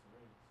 6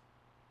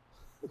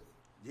 rings.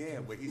 Yeah,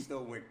 but he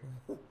still went.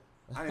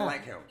 I didn't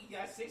like him. He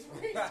got 6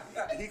 rings.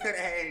 He could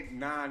have had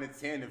 9 or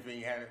 10 if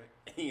he had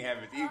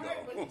his ego.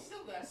 Alright, but he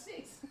still got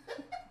 6.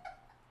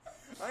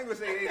 I ain't gonna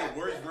say they the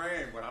worst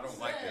brand, but I don't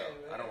like Sad, them.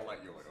 I man. don't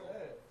like Yo at all.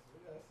 Sad. We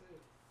got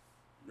 6.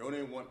 Yo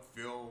didn't want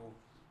Phil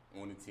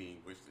on the team,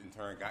 which in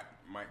turn got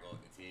Mike on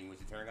the team, which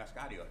in turn got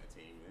Scotty on the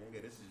team.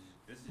 Nigga, this is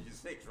your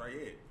 6 right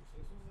here.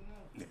 6 was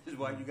enough. This is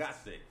why you got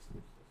 6. 6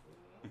 was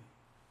enough.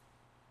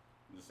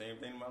 The same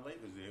thing my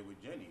Lakers did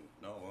with Jenny.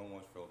 No, I don't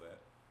want to feel that.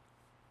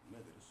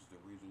 Nigga, this is the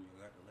reason you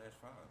got the last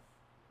 5.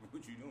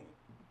 What you doing?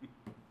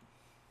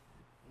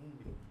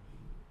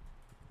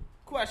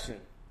 Question.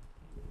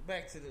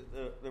 Back to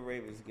the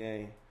Ravens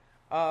game.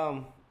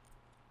 How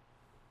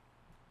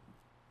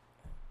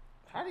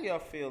do y'all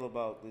feel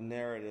about the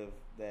narrative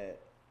that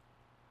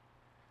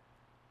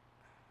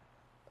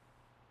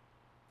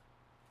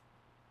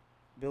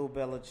Bill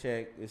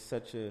Belichick is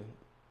such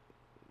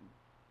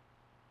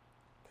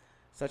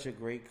a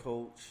great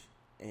coach,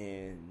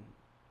 and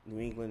New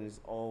England is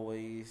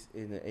always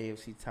in the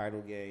AFC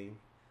title game,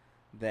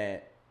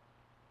 that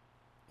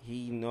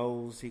he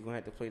knows he's gonna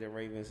have to play the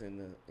Ravens in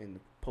the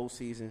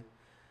postseason.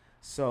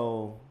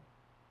 So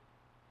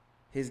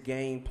his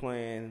game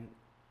plan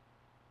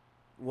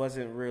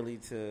wasn't really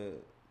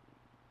to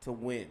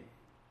win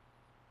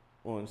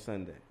on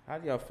Sunday. How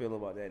do y'all feel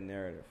about that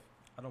narrative?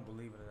 I don't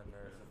believe in that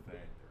narrative. It's a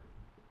fan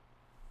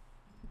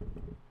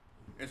theory.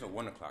 It's a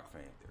 1 o'clock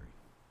fan theory.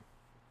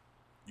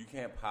 You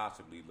can't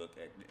possibly look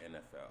at the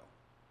NFL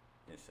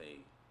and say,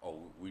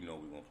 "Oh, we know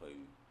we're gonna play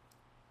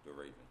the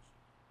Ravens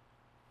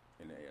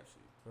in the AFC."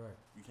 Right.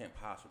 You can't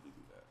possibly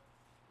do that.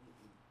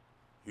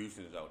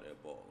 Houston's out there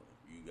balling.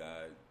 You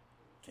got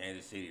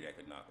Kansas City that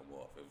could knock them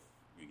off if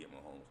you get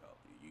Mahomes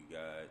healthy. You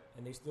got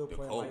And they still the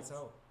playing Colts lights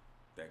out.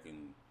 that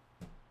can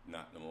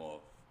knock them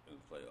off in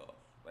the playoffs.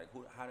 Like,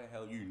 how the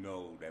hell you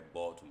know that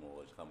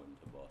Baltimore is coming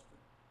to Boston?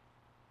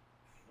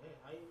 Man,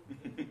 how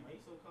you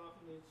so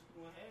confident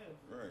you gonna have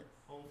Right.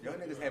 home Y'all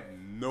field niggas have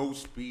no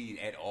speed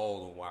at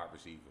all on wide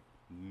receiver.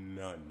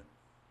 None.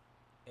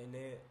 And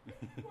then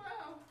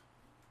Well,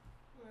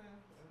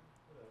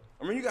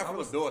 I mean, you got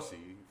Philip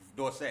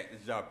Dorsett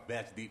is your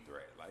best deep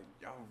threat. Like,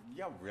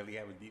 y'all really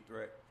have a deep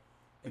threat?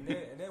 and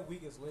that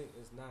weakest link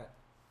is not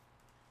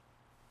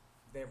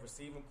their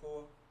receiving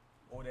core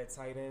or their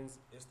tight ends.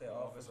 It's their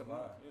offensive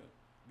line. Yeah.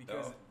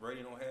 Because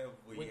Brady don't have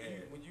what he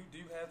had. when you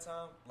do have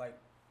time, like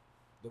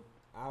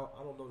I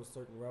don't know the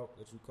certain route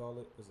that you call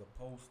it. There's a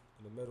post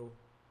in the middle,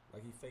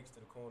 like he fakes to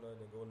the corner and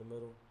then go in the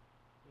middle.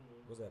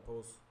 Mm-hmm. What's that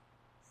post?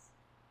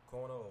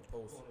 Corner or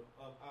post?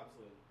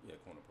 Opposite. Yeah,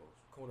 corner post.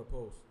 Corner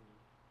post.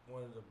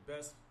 One of the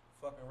best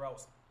fucking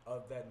routes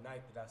of that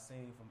night that I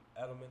seen from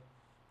Edelman.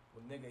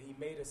 When nigga, he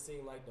made it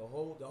seem like the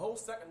whole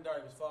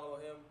secondary was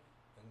following him,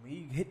 and when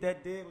he hit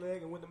that dead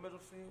leg and went the middle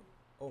field.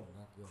 Oh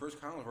my god! Chris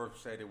Collinsworth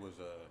said it was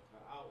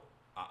Out.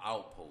 a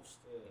outpost.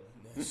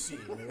 Yeah.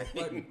 Shit, man.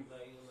 Funny.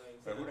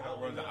 So who the hell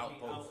runs the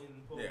outpost? Out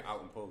in post. Yeah,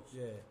 out in post.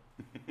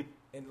 Yeah.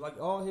 And like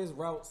all his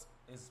routes,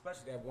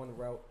 especially that one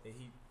route that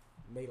he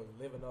made a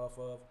living off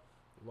of,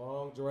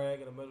 long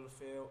drag in the middle of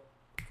the field,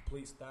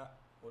 complete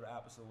stop, or the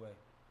opposite way.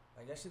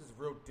 Like that shit is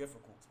real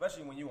difficult,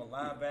 especially when you a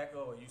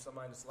linebacker or you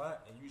somebody in the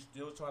slot and you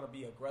still trying to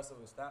be aggressive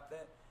and stop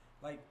that.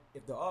 Like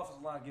if the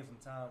offensive line gives them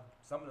time,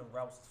 some of them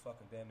routes is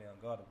fucking damn near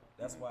unguardable.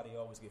 That's why they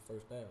always get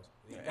first downs.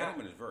 Yeah, Not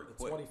Edelman is very the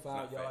quick. 25 It's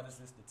not yards,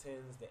 it's the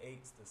 10s, the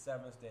 8s, the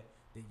 7s,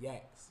 the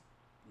yaks.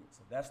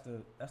 So that's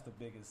the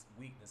biggest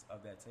weakness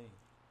of that team.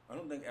 I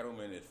don't think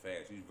Edelman is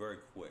fast. He's very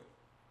quick.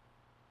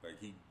 Like,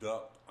 he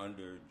ducked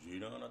under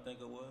Judon, I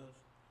think it was.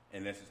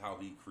 And this is how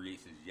he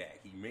creates his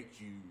yak. He makes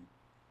you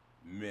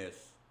miss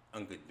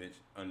unconventionally.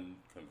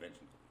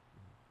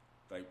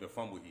 Like the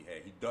fumble he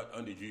had. He ducked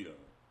under Judon,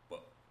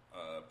 but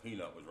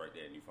Peanut was right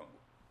there and he fumbled.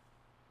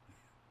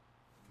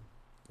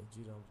 And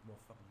Judon was more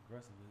fucking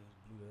aggressive. He just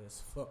blew the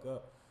ass fuck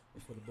up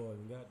before the ball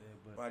even got there.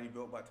 But Body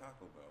built by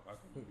Taco Bell. How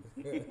can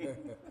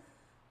you?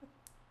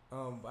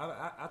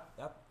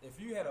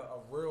 if you had a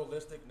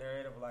realistic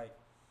narrative like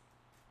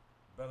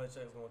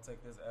Belichick's going to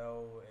take this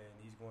L and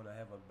he's going to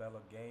have a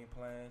better game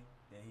plan,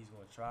 then he's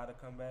going to try to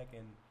come back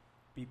and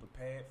be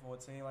prepared for a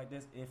team like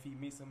this. If he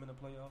meets them in the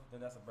playoffs, then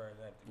that's a better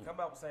thing. To come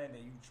out saying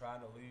that you trying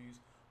to lose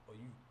or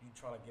you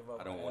trying to give up.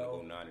 I don't want to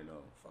go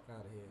 9-0. Fuck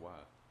out of here.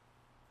 Why?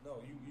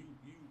 No, you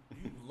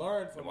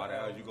learn from Why the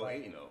hell L. you go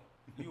Like, 8-0?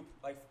 You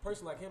like a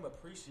person like him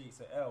appreciates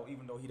an L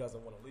even though he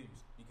doesn't want to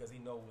lose because he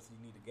knows what he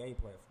need a game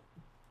plan for.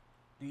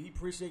 Do he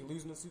appreciate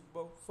losing the Super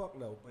Bowl? Fuck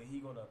no, but he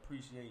gonna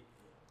appreciate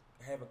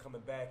having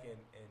coming back and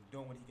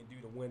doing what he can do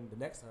to win the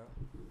next time.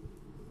 You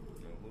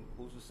know,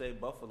 who's to say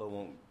Buffalo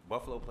won't?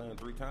 Buffalo playing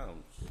 3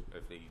 times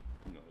if they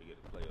they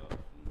get the playoffs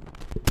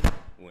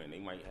and win. They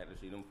might have to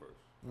see them first.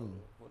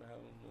 What the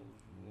hell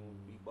will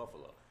beat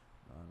Buffalo?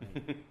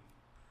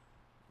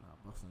 Nah,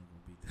 Buffalo ain't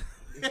gonna beat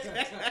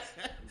that.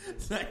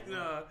 It's like,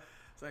 nah.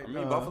 It's like, I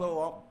mean,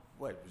 Buffalo,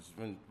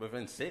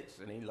 within 6,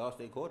 and they lost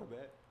their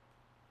quarterback.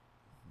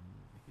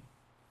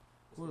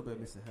 Quarterback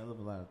missed a hell of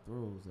a lot of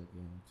throws that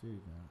game too,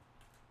 man.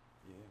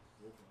 Yeah.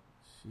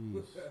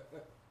 Sheesh.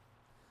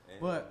 And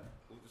But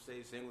who's to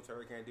say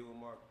Singletary can't do what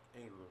Mark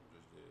Ingram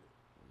just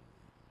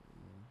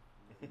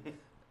did?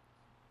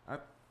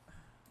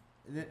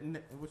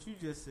 what you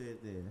just said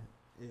there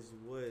is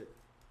what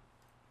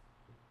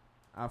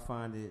I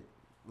find it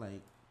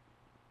like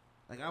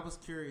I was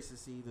curious to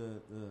see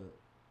the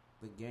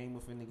game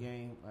within the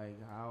game, like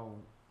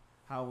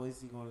how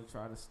is he going to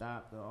try to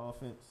stop the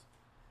offense,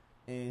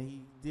 and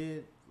he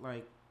did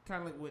like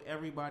kind of like what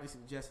everybody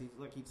suggested.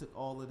 Like he took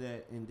all of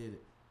that and did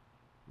it.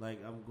 Like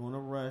I'm going to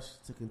rush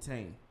to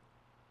contain.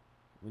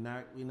 We're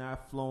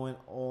not flowing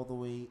all the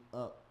way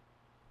up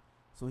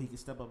so he can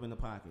step up in the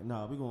pocket.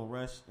 No, we're going to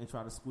rush and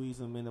try to squeeze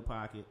him in the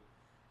pocket.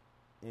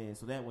 And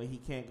so that way he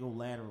can't go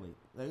laterally.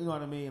 Like, you know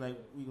what I mean? Like,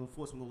 we going to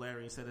force him to go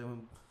laterally instead of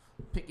him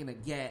picking a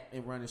gap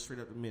and running straight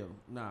up the middle.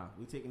 Nah,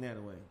 we taking that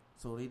away.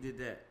 So they did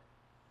that.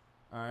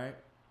 All right?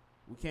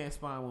 We can't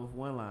spawn with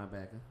one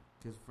linebacker.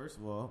 Because first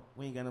of all,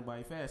 we ain't got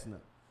nobody fast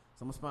enough.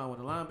 So I'm going to spine with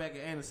a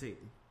linebacker and a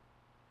safety.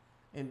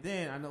 And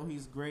then I know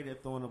he's great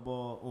at throwing the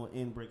ball on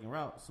in breaking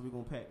routes, so we're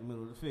going to pack the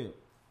middle of the field.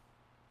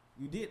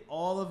 You did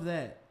all of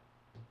that,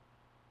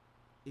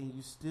 and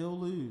you still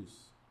lose.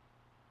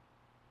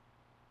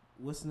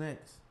 What's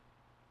next?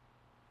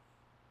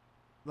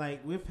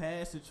 Like, we're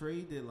past the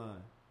trade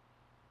deadline.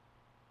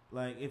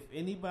 Like, if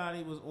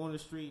anybody was on the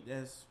street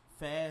that's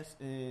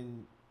fast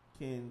and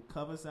can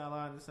cover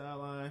sideline to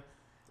sideline.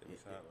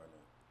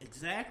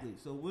 Exactly.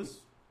 So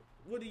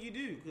what do you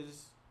do?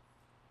 Because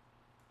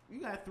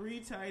you got 3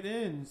 tight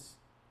ends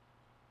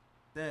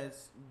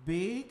that's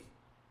big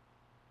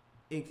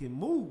and can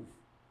move.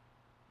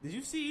 Did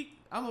you see?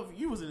 I don't know if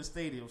you was in the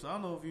stadium, so I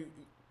don't know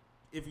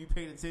if you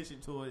paid attention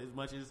to it as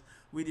much as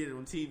we did it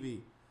on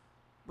TV.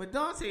 But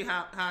Dante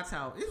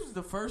Hightower, it was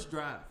the first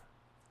drive.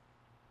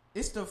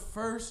 It's the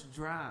first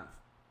drive.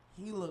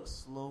 He looked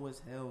slow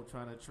as hell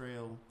trying to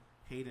trail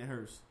Hayden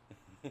Hurst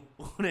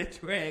on that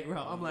drag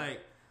route. I'm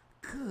like,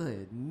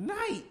 good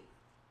night.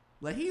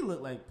 Like, he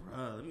looked like,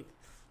 bruh, let me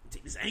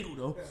take this angle,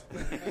 though.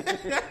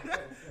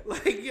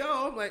 Like,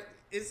 yo, I'm like,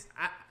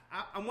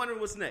 I'm wondering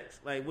what's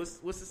next. Like, what's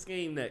the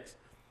scheme next?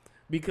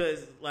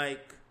 Because,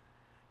 like,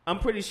 I'm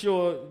pretty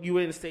sure you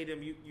were in the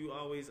stadium, you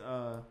always,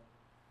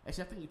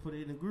 actually, I think you put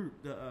it in the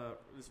group.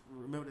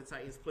 Remember the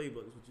Titans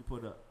playbook is what you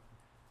put up.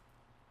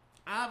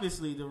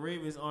 Obviously, the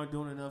Ravens aren't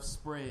doing enough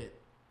spread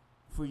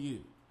for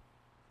you.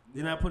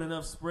 They're not putting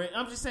enough spread.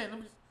 I'm just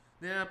saying,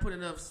 they're not putting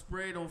enough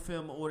spread on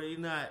film, or they're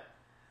not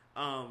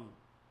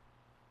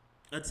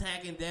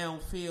attacking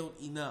downfield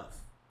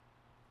enough.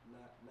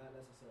 Not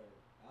necessarily.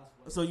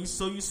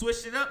 So you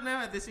switched it up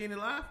now? Have they seen it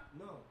live?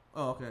 No.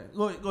 Oh, okay.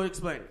 Go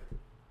explain it.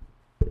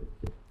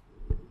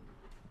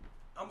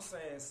 I'm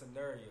saying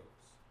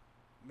scenarios,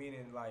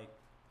 meaning like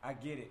I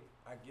get it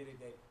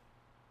that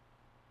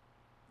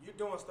you're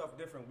doing stuff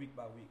different week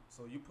by week.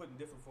 So you're putting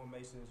different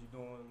formations.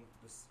 You're doing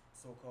the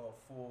so-called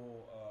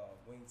full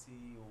wing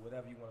tee or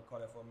whatever you want to call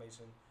that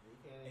formation,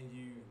 and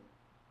you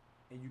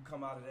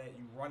come out of that,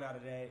 you run out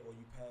of that, or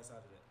you pass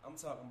out of that. I'm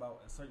talking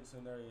about in certain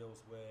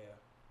scenarios where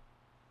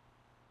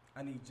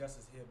I need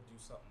Justice Hill to do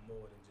something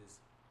more than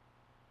just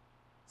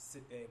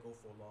sit there and go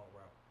for a long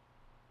route.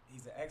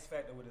 He's an X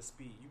factor with his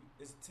speed.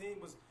 This team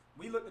was.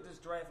 We looked at this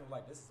draft and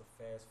like, this is a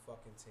fast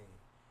fucking team.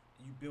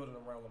 You build it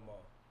around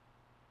Lamar.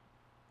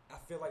 I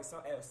feel like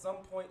at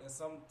some point in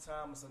some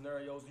time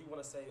scenarios, you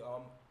want to say,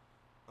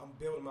 I'm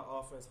building my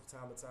offense from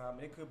time to time.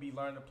 And it could be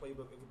learning the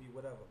playbook. It could be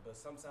whatever. But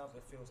sometimes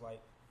it feels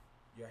like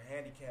you're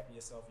handicapping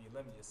yourself. You're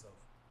limiting yourself.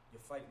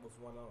 You're fighting with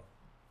one arm.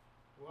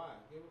 Why?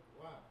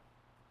 Why?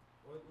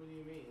 What do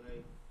you mean?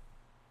 Like,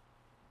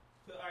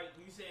 all right,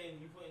 you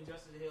saying you putting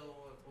Justin Hill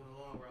on a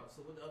long route.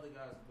 So what the other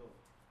guys are doing?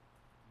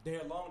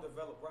 They're long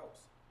developed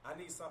routes. I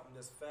need something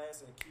that's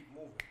fast and keep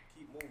moving.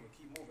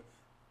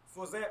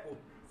 For example,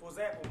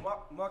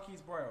 Marquise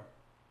Brown,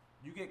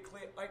 you get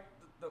clear like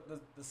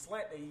the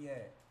slant that he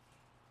had.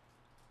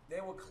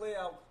 They will clear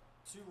out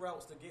 2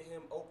 routes to get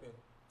him open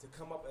to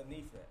come up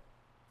underneath that.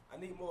 I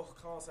need more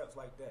concepts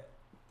like that.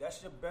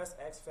 That's your best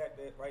X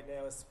factor right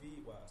now is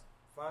speed wise.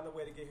 Find a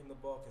way to get him the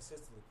ball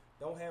consistently.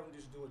 Don't have him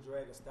just do a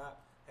drag and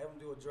stop. Have him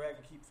do a drag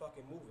and keep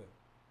fucking moving.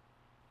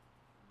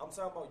 I'm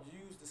talking about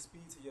use the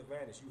speed to your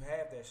advantage. You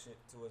have that shit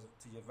to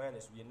your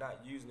advantage. You're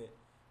not using it.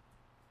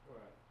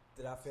 Right.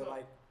 That I feel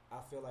like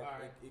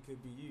right. it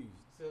could be used.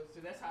 So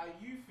that's how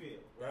you feel,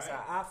 right? That's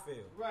how I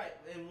feel. Right.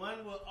 And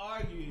one will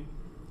argue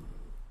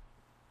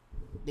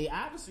they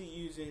obviously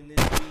using this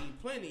speed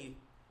plenty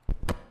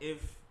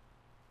if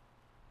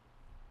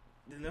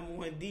the number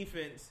one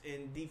defense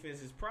in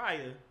defenses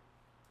prior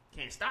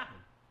can't stop him.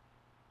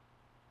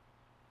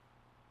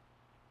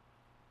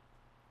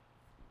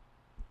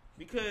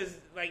 Because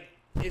like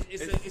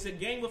it's a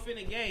game within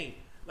a game.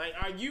 Like,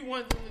 are you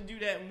wanting to do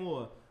that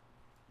more?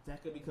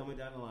 That could be coming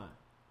down the line.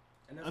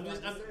 And that's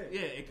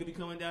it could be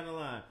coming down the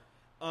line.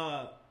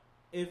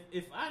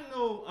 If I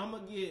know I'm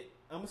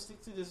gonna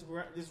stick to this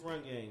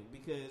run game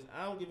because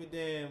I don't give a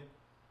damn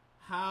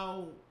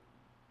how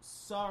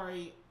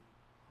sorry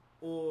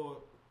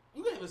or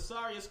you can have the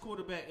sorriest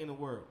quarterback in the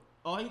world.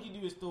 All he can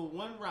do is throw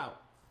one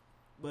route.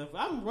 But if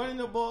I'm running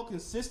the ball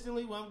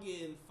consistently when I'm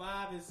getting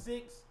 5 and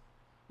 6,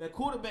 that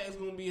quarterback is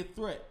going to be a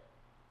threat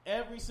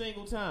every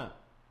single time.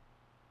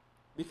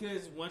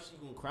 Because once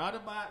you're going to crowd the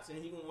box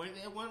and he's going to run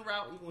that one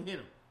route, you're going to hit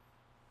him.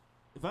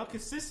 If I'm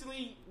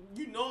consistently,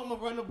 I'm going to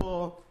run the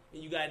ball,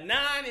 and you got 9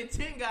 and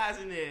 10 guys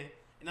in there,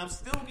 and I'm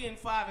still getting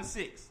 5 and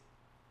 6,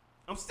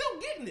 I'm still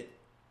getting it.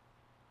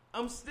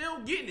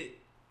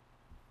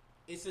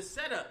 It's a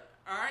setup,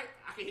 all right?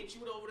 I can hit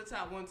you with over the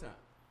top one time.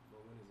 But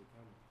when is it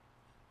coming?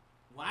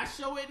 Why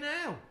show it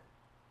now?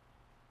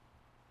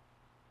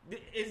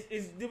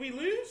 Did we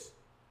lose?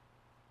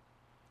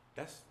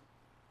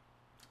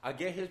 I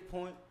get his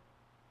point.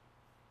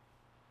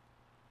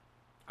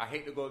 I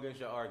hate to go against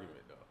your argument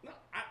though.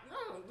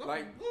 No,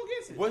 like, go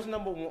against it. What's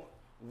number one?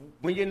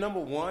 When you're number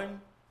one,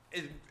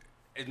 is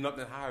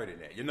nothing higher than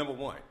that. You're number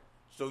one,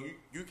 so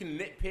you can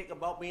nitpick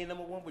about being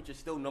number one, but you're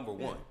still number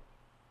one.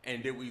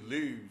 And did we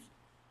lose?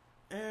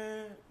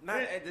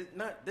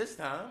 Not this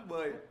time,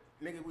 but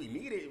nigga, we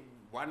need it.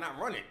 Why not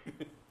run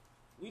it?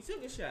 We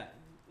took a shot.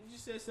 You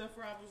just said Seth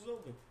Rob was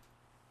open.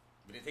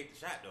 We didn't take the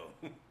shot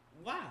though.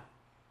 Why?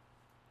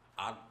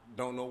 I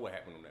don't know what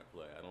happened on that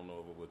play. I don't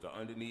know if it was the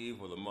underneath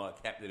or Lamar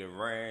capped it and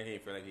ran. He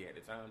didn't feel like he had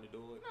the time to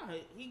do it. No,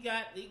 he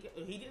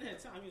didn't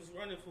have time. He was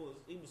running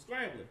he was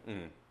scrambling.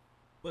 Mm.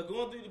 But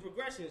going through the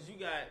progressions, you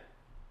got.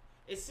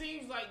 It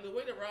seems like the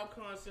way the route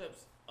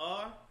concepts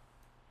are.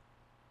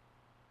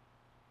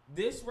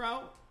 This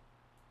route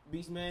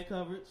beats man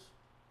coverage.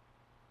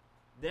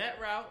 That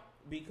route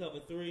beat cover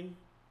 3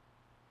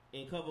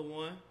 and cover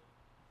 1.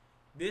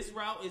 This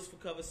route is for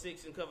cover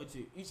 6 and cover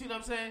 2. You see what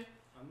I'm saying?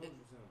 I know what you're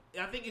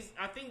saying.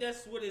 I think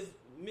that's what is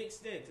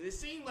mixed in. 'Cause it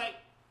seems like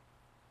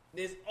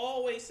there's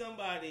always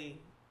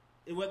somebody,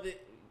 whether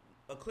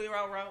a clear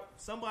out route,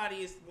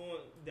 somebody is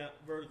going down,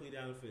 vertically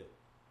down the field.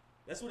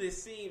 That's what it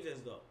seems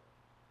as though.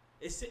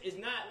 It's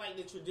not like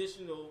the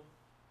traditional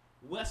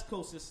West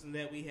Coast system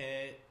that we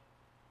had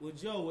with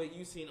Joe, where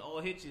you seen all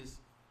hitches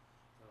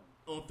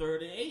on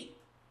 3rd and 8.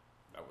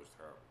 That was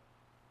terrible.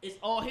 It's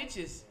all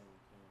hitches.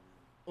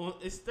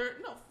 It's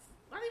third. No,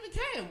 not even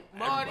Cam.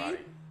 Marty.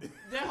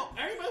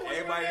 Everybody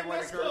Everybody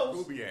West where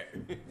Coast. Scooby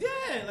at.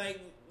 Yeah, like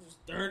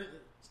third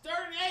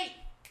and 8,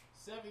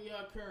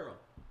 7-yard curl.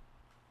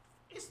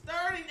 It's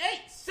 3rd and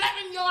 8,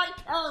 7-yard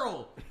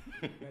curl.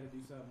 Better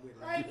do something with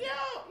it. Like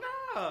yo,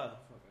 nah,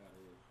 Fuck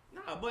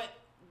out of here. but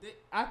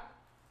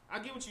I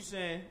get what you're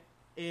saying,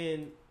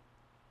 and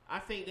I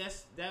think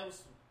that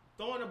was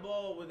throwing the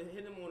ball with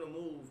hitting him on the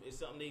move is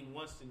something they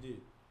wants to do,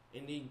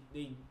 and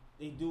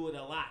they do it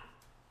a lot.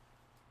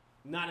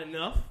 Not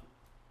enough.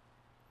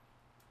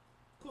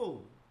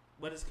 Cool,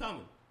 but it's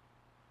coming.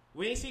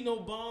 We ain't see no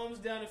bombs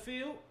down the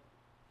field.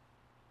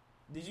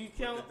 Did you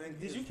count? the thing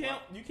Did is, you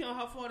count? You count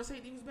how far the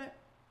safety was back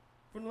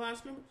from the line of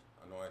scrimmage?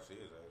 I know I see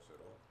his ass at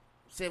all.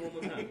 Say it one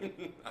more time.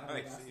 I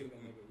ain't I see see it.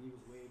 that nigga. He was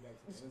way back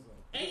to the end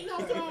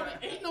zone.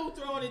 Ain't no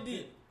throwing it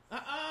deep.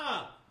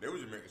 They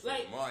was just making sure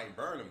Like- Lamar ain't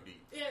burn him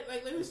deep. Yeah,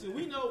 like listen,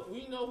 we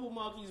know who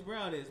Marquise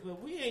Brown is,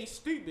 but we ain't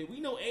stupid. We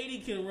know 80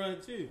 can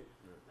run too.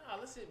 Nah,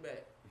 let's sit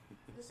back.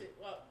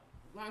 Well,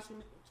 line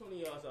scrimmage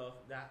 20 yards off.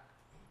 Doc.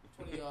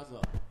 20 yards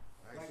off.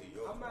 I Like, see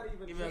yours. I'm not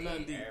even Give it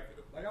nothing deep. After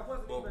the Like, I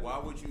wasn't But even. why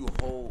would you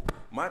hold?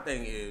 My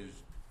thing is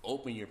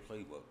open your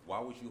playbook. Why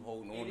would you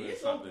hold on It to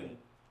is something? open.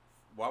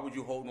 Why would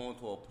you hold on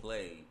to a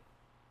play?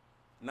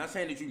 Not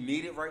saying that you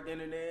need it right then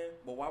and there,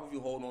 but why would you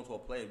hold on to a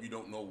play if you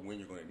don't know when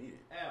you're going to need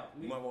it? Al,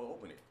 You might want to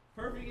open it.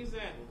 perfect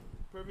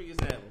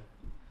example.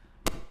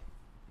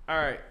 All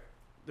right,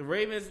 the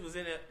Ravens was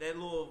in that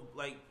little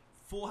like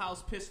full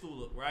house pistol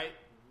look, right?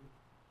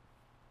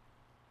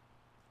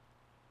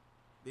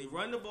 They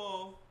run the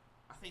ball.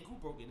 I think who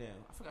broke it down?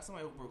 I forgot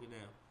somebody who broke it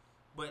down.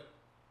 But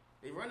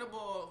they run the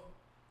ball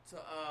to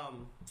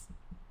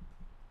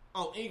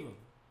Ingram.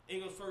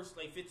 Ingram's first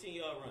like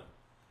 15-yard run.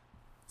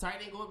 Tight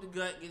end go up the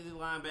gut, get the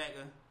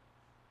linebacker.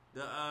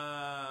 The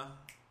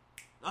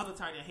other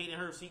tight end, Hayden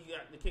Hurst, he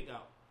got the kick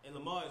out. And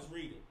Lamar is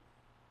reading.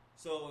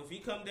 So if he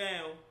come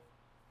down,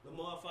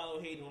 Lamar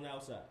follow Hayden on the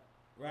outside.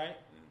 Right?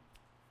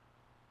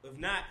 If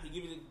not, he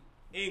give it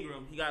to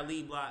Ingram. He got a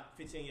lead block,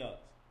 15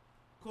 yards.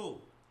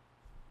 Cool.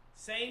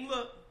 Same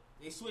look.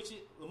 They switch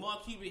it. Lamar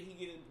keep it. He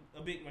get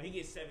a big run. He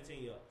gets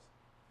 17 yards.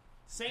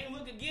 Same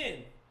look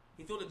again.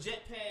 He throw the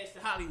jet pass to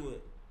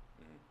Hollywood.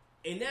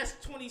 And that's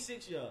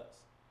 26 yards.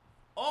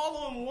 All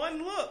on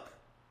one look.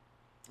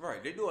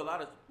 Right. They do a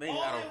lot of things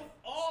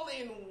All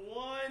in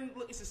one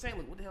look. It's the same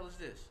look. What the hell is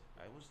this?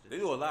 All right, what's this? They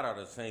do a lot out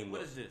of the same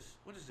What look. is this?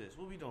 What is this?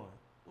 What we doing?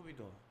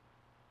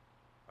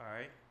 All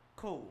right,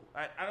 cool.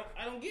 I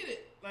don't get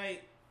it.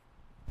 Like,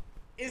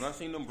 When I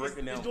seen them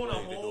breaking down it's doing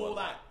plays, a they do whole a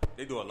lot.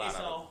 They do a lot It's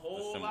out a of whole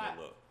the similar lot.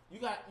 look. You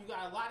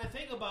got a lot to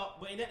think about,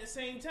 but at the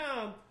same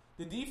time,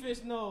 the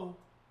defense know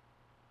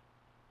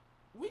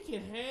we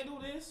can handle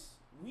this.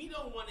 We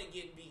don't want to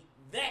get beat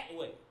that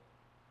way.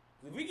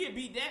 If we get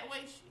beat that way,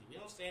 shit, we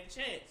don't stand a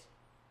chance.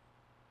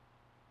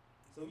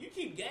 So you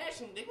keep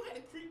gashing them, they gonna have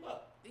to creep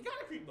up. They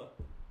gotta creep up.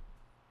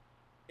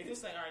 It's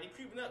just like, all right, they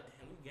creeping up.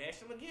 Damn, we gash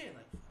them again.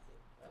 Like, fuck it.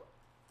 Well,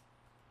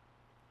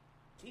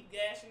 keep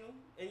gashing them,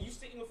 and you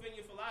sticking within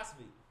your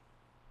philosophy.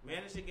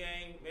 Manage your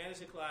game, manage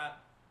your clock,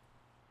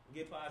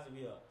 get positive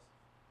yards.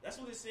 That's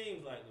what it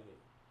seems like to me.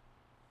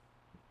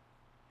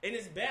 And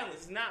it's balanced.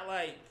 It's not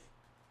like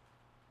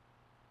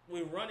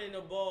we're running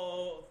the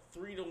ball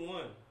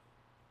 3-1.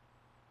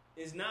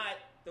 It's not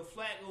the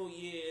Flacco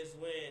years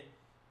when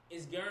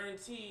it's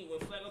guaranteed when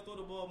Flacco throw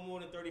the ball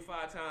more than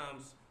 35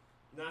 times,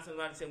 9 times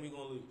out of 10 we're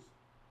going to lose.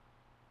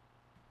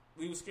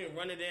 We was screaming,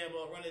 run the damn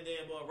ball, run the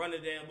damn ball, run the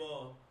damn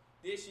ball.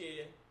 This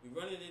year, we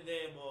running the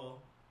damn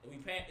ball, and we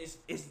pass.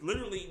 It's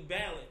literally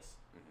balanced.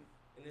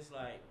 And it's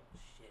like,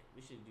 shit,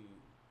 we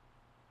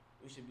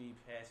should be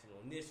passing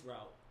on this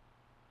route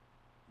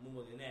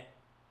more than that.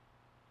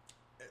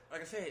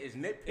 Like I said, it's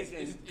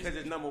nitpicking because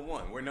it's number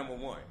one. We're number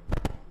one.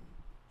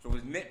 So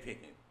it's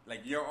nitpicking.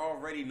 Like, you're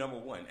already number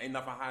one. Ain't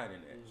nothing higher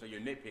than that. So you're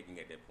nitpicking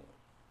at that point.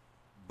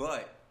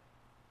 But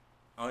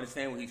I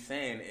understand what he's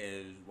saying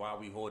is why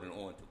we holding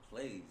on to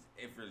plays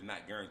if it's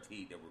not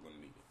guaranteed that we're going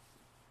to need it,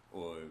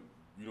 or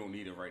you don't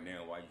need it right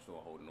now. Why you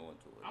still holding on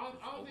to it? I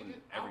don't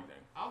think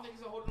everything. I don't think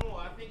it's a holding on.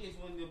 I think it's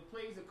when the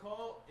plays are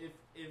called.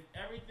 If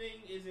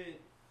everything isn't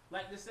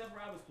like the Seth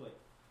Roberts play,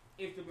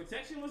 if the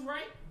protection was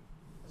right,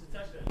 that's a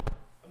touchdown.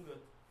 I'm good.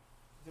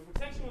 If the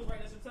protection was right,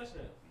 that's a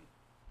touchdown.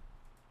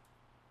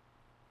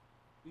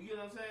 You get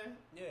what I'm saying?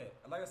 Yeah,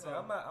 like I said,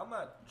 I'm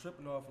not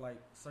tripping off like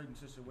certain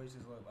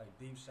situations like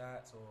deep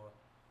shots or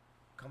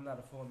coming out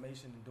of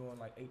formation and doing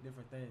like 8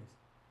 different things,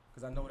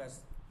 because I know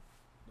that's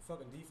the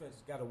fucking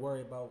defense got to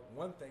worry about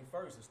one thing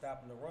first is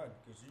stopping the run,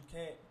 because you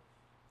can't.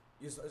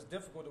 It's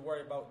difficult to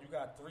worry about. You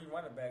got 3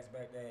 running backs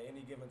back there at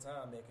any given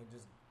time that can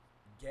just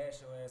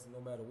gash your ass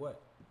no matter what.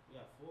 You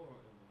got 4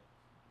 running backs.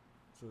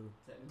 True.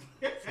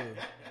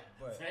 Technically.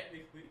 But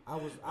technically.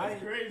 I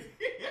crazy.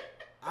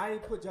 I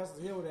ain't put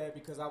Justice Hill there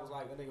because I was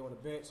like, that nigga on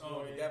the bench. You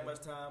don't need that much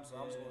time, so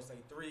I was gonna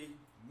say 3,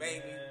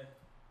 maybe. Yeah.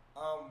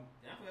 I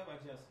forgot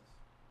about Justice.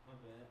 My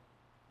bad.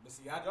 But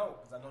see, I don't,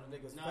 because I know the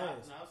nigga's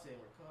fast. I'm saying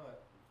Ricard.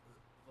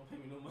 Don't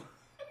pay me no money.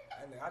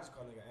 I just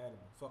call nigga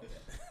animal. Fuck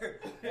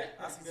that.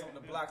 I see some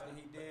of the blocks that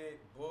he did.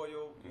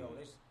 Boyle,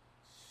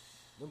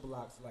 them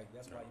blocks, like,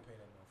 that's why you pay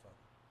that motherfucker.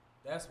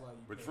 That's why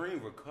you Between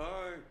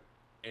Ricard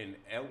and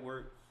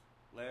Edwards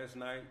last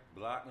night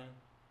blocking,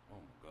 oh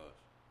my gosh.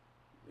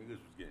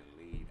 Niggas was getting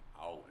laid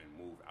out and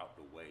moved out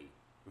the way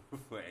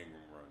for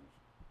Ingram runs.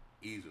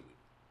 Easily.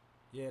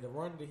 Yeah, the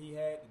run that he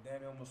had, that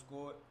Danny almost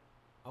scored,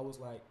 I was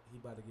like, he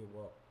about to get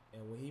walked.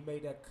 And when he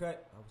made that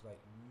cut, I was like,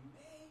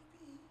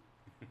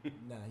 maybe.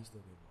 Nah, he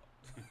still get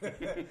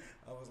walked.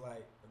 I was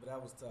like, but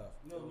that was tough.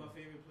 You know my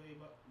favorite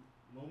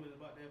moment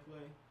about that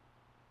play?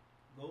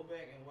 Go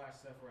back and watch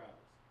Seth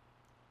Roberts.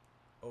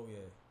 Oh,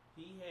 yeah.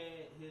 He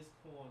had his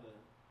corner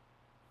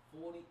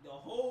 40, the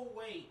whole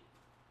way.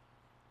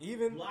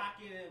 Even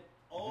blocking him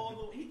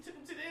all the. He took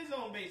him to the end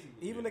zone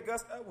basically. Even the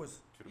Gus Edwards.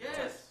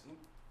 Yes,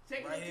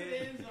 taking him to the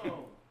end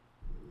zone.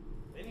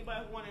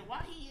 Anybody wondering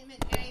why he in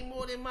the game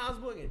more than Miles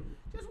Boykin?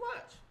 Just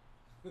watch.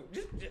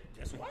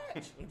 Just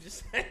watch. I'm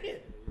just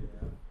saying.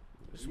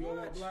 Just you watch.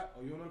 On that block,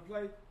 or you want to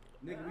play?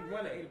 Nigga, we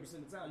run it 80%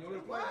 of the time. You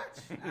want to watch?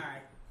 All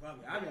right, fuck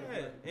it. I know.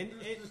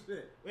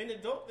 And the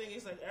dope thing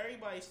is like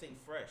everybody stay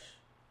fresh.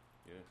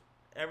 Yeah.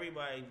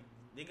 Everybody,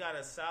 they got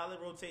a solid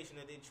rotation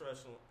that they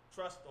trust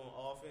on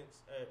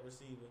offense at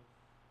receiver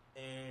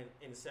and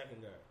in the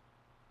secondary.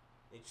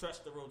 They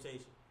trust the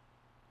rotation.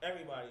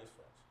 Everybody is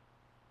fresh.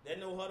 That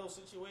no huddle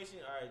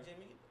situation. All right,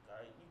 Jimmy. All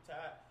right, you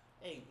tired?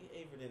 Hey, get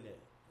Avery in there.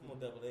 Come on,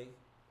 double A.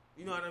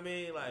 You know what I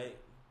mean? Like,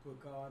 put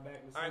Carl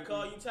back. All right,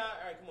 Carl, you tired?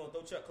 All right, come on,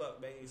 throw Chuck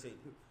Clark back in your seat.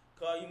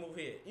 Carl, you move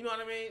here. You know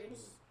what I mean?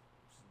 It's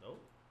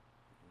dope.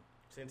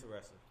 It's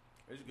interesting.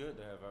 It's good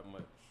to have that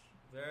much.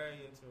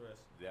 Very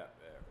interesting. Depth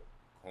at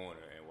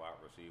corner and wide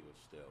receivers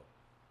still.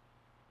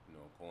 You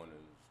know,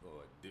 corners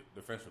or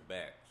defensive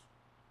backs.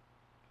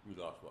 We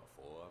lost, 4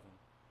 of them?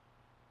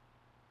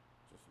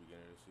 Just the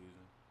beginning of the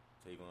season.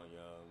 Tavon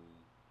Young,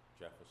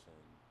 Jefferson.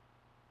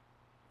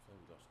 I feel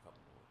we lost a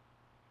couple more.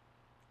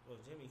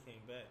 Well, Jimmy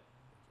came back.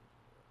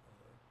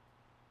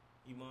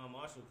 Iman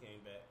Marshall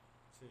came back,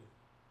 too.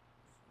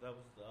 That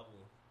was the other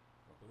one.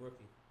 The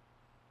rookie.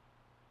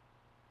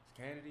 Is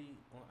Kennedy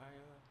on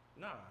IR?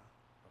 Nah.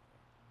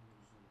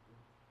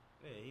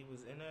 Yeah, he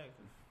was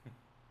inactive.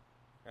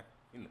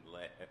 You know,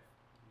 laugh.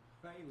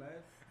 I ain't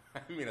laugh.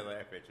 I didn't mean to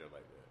laugh at you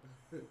like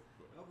that.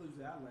 I was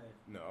I laugh.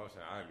 No, I was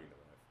saying I didn't mean to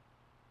laugh.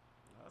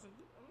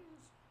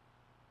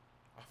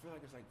 I feel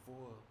like it's like 4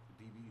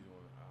 DBs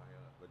on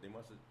IR, but they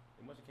must have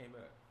came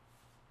back.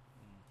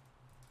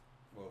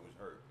 Well, it was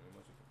hurt. They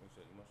must have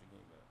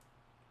came back.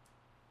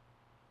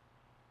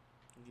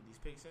 You get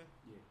these picks in?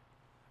 Yeah.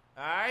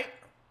 All right.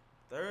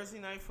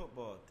 Thursday night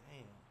football.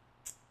 Damn.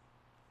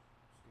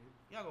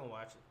 Y'all gonna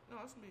watch it? No,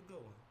 it's gonna be a good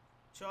one.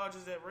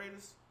 Chargers at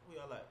Raiders. Who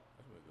y'all like?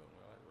 That's a good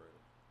one. I like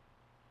Raiders.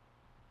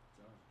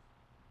 Chargers.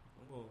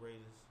 I'm going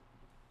Raiders.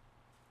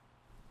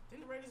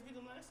 Didn't the Raiders beat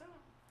them last time? I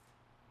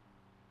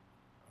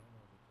don't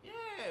know.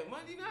 Yeah,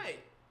 Monday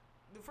night.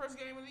 The first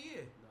game of the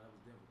year. No, that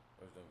was Denver.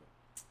 That's Denver.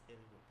 Yeah,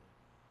 we whooped them.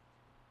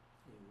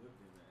 They whipped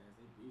them ass.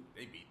 They beat them.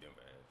 They beat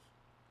Denver ass.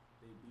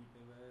 They beat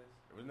them ass.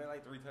 Wasn't that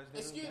like 3 touchdowns?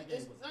 Excuse That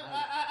game me. was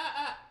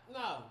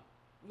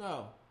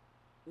No.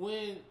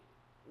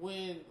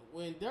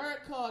 When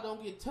Derek Carr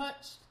don't get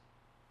touched,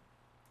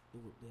 they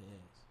whoop their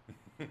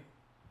ass.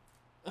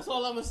 That's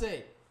all I'm gonna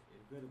say.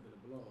 It could have been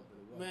a blow, but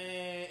it wasn't.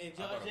 Man, and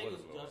thought it was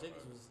a blowout.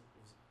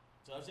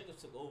 Josh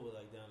Jacobs took over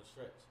like down the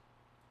stretch.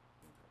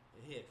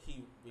 And he had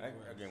key big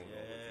runs. Again,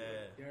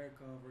 Yeah. Derek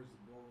Carr versus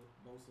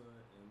Bosa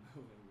and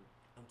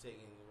I'm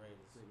taking the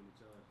Raiders. taking the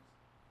Chargers.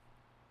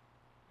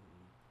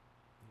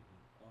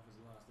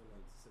 Offensive line still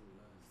like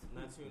civilized.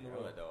 Not 2 in a I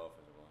row. like the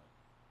offensive line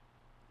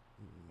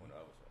on the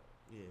other side.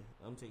 Yeah,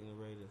 I'm taking the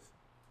Raiders.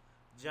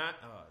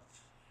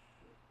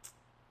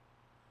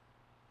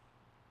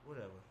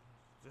 Whatever.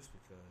 Just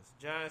because.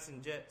 Giants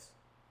and Jets.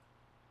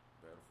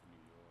 Better for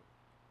New York.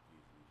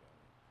 Easily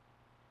Giants.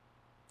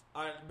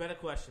 All right, better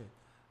question.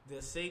 The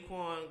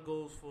Saquon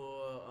goes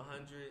for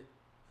 100.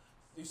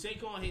 Do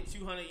Saquon hit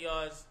 200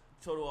 yards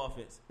total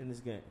offense in this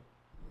game?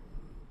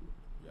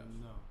 Yes.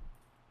 No.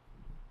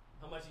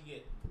 How much you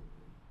get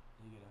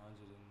You get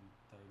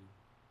 130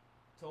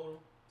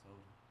 total?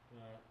 total.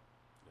 All right.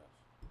 Yes.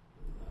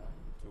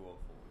 204.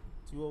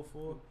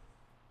 204.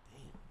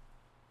 Damn,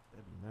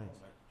 that'd be nice.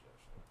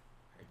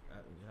 I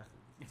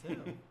can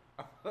tell.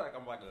 Like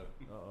I'm like a.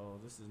 Uh-oh,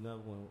 this is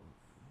another one.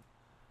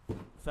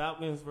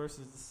 Falcons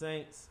versus the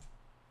Saints.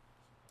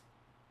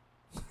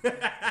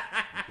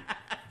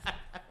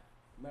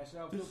 Matt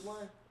Schaub still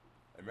playing?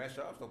 And Matt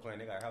Schaub's still playing.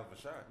 They got a hell of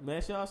a shot.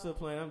 Matt Shaw still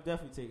playing. I'm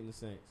definitely taking the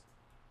Saints.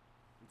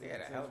 They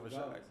had a hell of a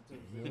shot.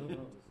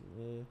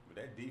 Yeah. But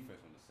that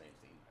defense on the Saints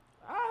team.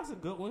 It's a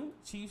good one.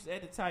 Chiefs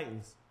at the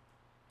Titans.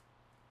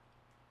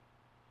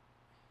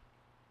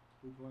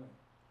 Who playing?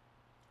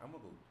 I'm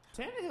gonna go.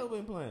 Tannehill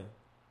been playing.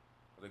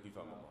 I think you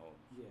talking about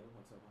Mahomes. Yeah, I'm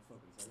gonna talk about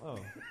fucking Saints. Oh,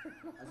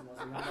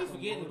 I I keep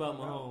forgetting about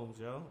Mahomes,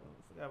 yo.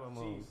 I forgot about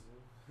Mahomes.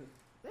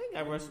 They ain't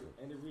got rush.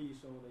 Andy Reid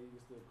showing that he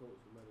can still coach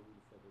no matter who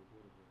the fucking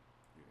quarterback.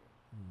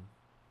 Yeah.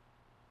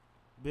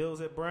 Bills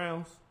at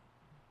Browns.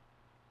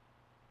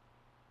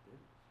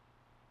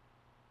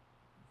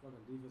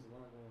 Fucking defensive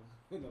line going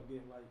end up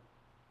getting like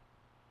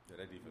Yeah,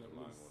 that defensive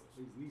line was.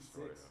 at least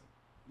destroy six. them.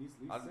 At least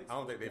I six.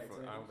 don't think they.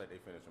 quarterback I don't tackles. think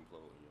they finished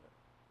imploding yet.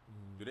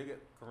 Do they get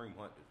Kareem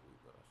Hunt this week?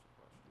 Though? That's the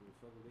question. Yeah,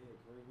 fucking they had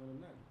Kareem Hunt or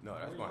nothing. No,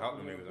 that's Kareem gonna help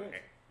Hunt them on the niggas.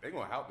 bench. They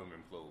gonna help them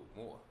implode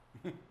more.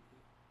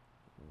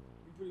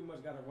 You pretty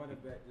much got to run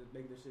it back to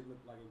make this shit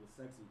look like it was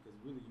sexy because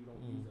really you don't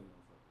use them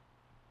motherfuckers.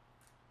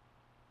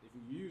 If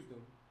you use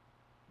them,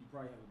 you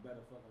probably have a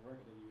better fucking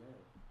record than you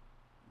have.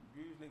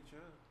 Use Nick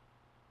Chubb.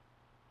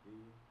 Do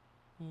you?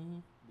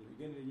 Mm-hmm. The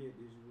beginning of the year,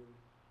 did you really?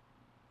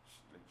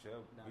 Nick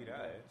Chubb Nah, beat they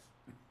our don't.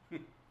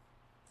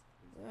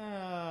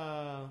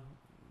 ass.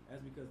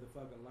 That's because the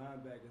fucking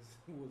linebackers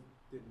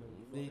didn't know.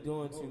 what the They fuck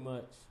doing was too going.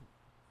 much.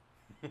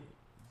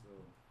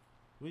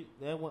 So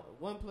That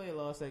one player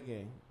lost that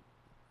game.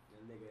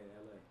 that nigga in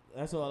LA.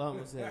 That's all I'm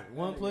gonna say.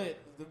 One player,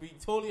 to be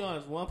totally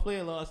honest, one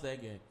player lost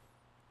that game.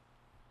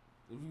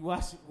 If you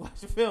watch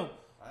the film,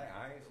 I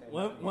ain't saying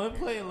one nothing.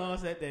 player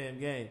lost that damn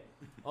game.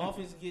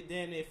 Offense get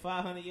damn near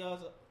 500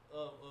 yards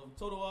of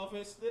total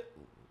offense. Yeah,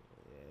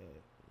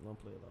 one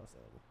player lost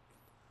that one.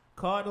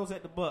 Cardinals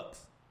at the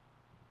Bucks.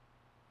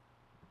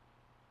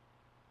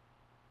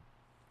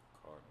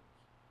 Cardinals.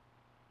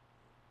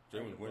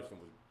 Jameis Winston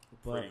was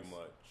Bucks. pretty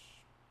much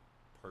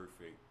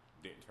perfect.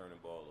 Didn't turn the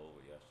ball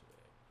over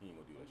yesterday. He ain't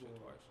gonna do that shit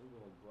twice. I'm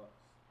going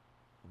Bucks.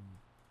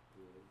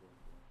 Yeah, they going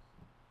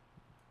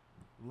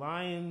Bucks.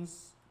 Lions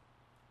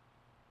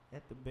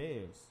at the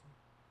Bears.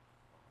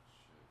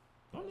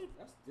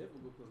 That's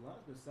difficult because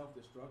Lions been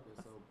self-destructing.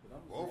 So, but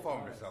I'm Both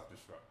of them are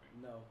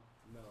self-destructing. No.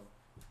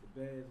 The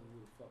Bears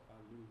who the fuck I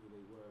knew who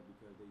they were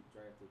because they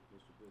drafted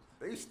Mr. Biscuit.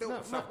 They still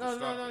No,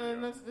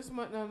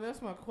 self-destructing. no.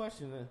 That's my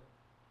question.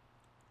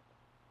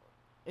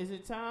 Is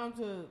it time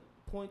to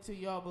point to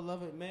y'all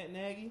beloved Matt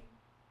Nagy?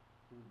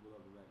 Who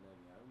beloved Matt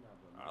Nagy?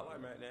 I'm not I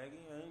like Matt Nagy.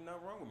 Ain't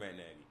nothing wrong with Matt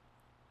Nagy.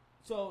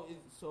 So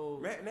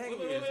Matt Nagy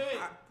wait. is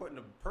putting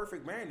a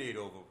perfect Band-Aid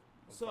over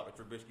So-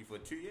 Trubisky for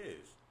 2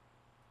 years.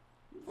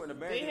 Putting a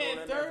They Band-Aid on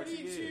had that man for 2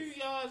 32 years.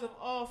 yards of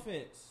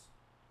offense.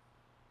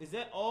 Is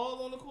that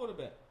all on the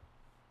quarterback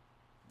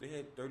They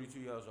had 32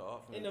 yards of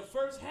offense. in the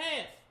first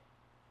half?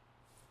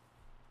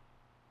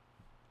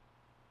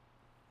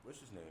 What's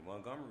his name?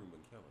 Montgomery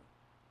been killing.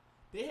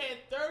 They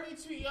had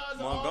 32 yards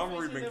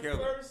Montgomery of offense been in the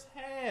killing. first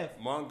half.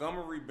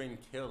 Montgomery been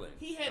killing.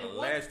 He had for the one-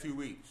 last 2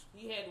 weeks.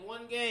 He had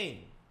one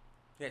game.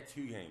 He had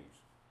 2 games.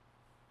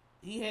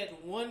 He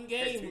had one He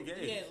had game. 2 games.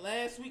 He had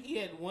last week. He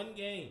had one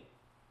game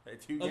He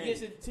had 2 games.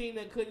 against a team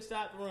that couldn't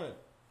stop the run.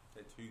 He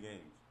had 2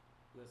 games.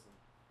 Listen,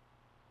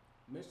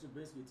 Mr.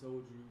 Biscuit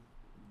told you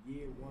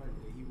year one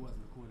that he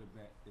wasn't the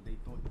quarterback that they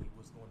thought he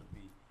was going to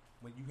be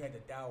when you had to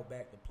dial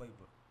back the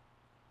playbook.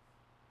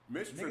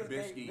 Mr. Niggas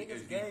Trubisky gave- niggas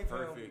is the gave him-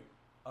 perfect.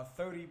 A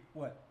 30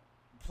 play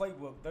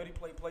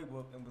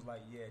playbook and was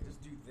like, yeah,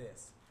 just do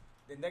this.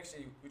 Then next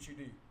year, what you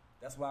do?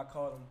 That's why I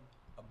called him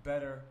a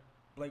better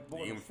Blake They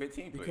gave him Bortles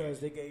 15 because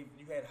plays.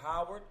 you had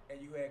Howard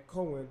and you had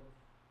Cohen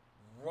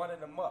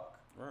running amok.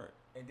 Right.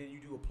 And then you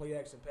do a play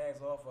action pass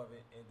off of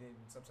it, and then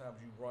sometimes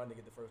you run to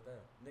get the first down.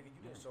 Nigga,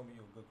 you didn't show me you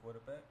a good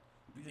quarterback.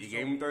 You He just gave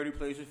showed him me- 30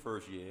 plays his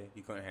first year.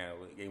 He couldn't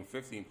handle it. Gave him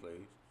 15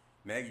 plays.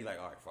 Nagy like,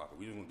 all right, fuck it.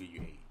 We just gonna give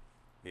you 8.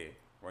 Here,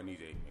 run these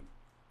 8.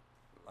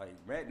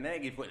 Like Matt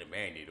Nagy putting a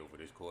Band-Aid over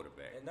this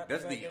quarterback. And not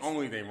That's the the fact that-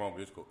 only thing wrong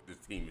with this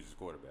team is his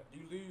quarterback.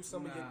 You lose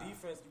some of your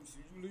defense.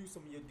 You lose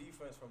some of your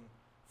defense from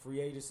free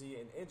agency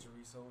and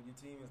injury, so your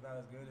team is not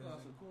as good as.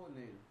 a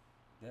coordinator.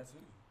 That's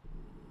it.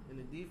 And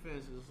the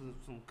defense is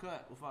some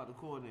cut without the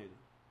coordinator.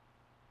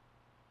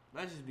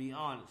 Let's just be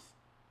honest.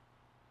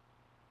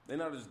 They're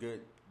not as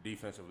good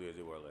defensively as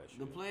they were last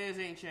The year. players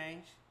ain't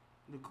changed.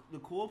 The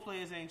core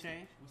players ain't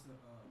changed. What's the D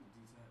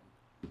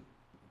tackle?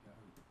 That got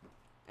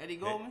hurt. Eddie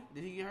Goldman,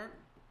 did he get hurt?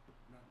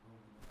 Not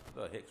Goldman. I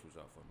thought Hicks was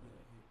out for me.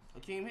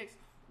 Akeem Hicks?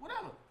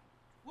 Whatever.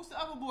 What's the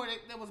other boy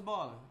that was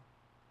balling?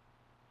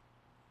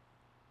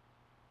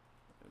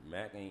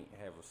 Mac ain't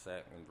have a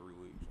sack in 3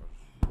 weeks.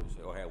 I just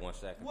or had 1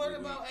 sack. In What 3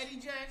 about weeks. Eddie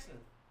Jackson?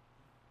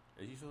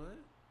 Is he still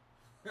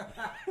there?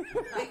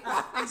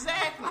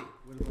 Exactly.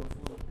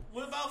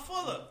 What about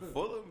Fuller?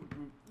 Fuller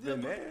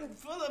been there.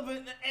 Fuller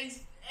been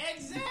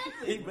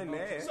exactly. He been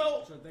there.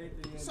 So they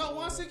think so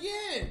once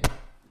again,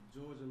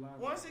 Georgia line.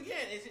 once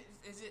again,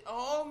 is it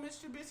all Mitch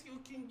Trubisky, or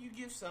can you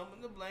give some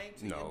of the blame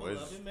to No, your it's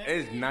beloved Matt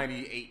it's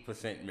Nagy?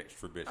 98% Mitch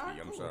Trubisky. All right,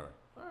 I'm cool. sorry.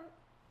 All right,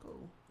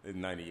 cool. It's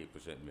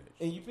 98% Mitch.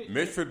 And you pick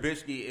Mitch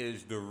Trubisky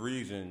is the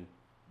reason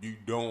you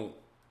don't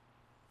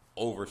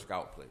over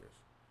scout players.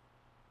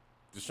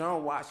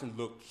 Deshaun Watson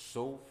looked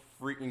so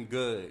freaking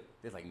good.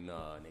 They're like,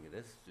 nah, nigga,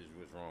 this is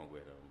what's wrong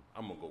with him.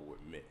 I'm gonna go with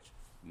Mitch.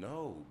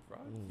 No, bro,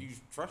 you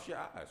trust your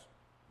eyes.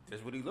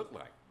 That's what he looked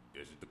like.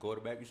 This is the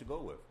quarterback you should go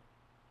with.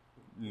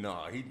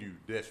 Nah, he do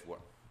this one.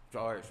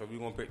 All right, so we're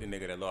gonna pick the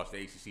nigga that lost the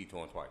ACC to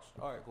him twice.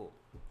 All right, cool,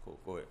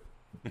 go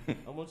ahead.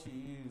 I want you to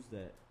use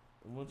that.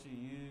 I want you to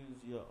use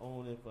your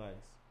own advice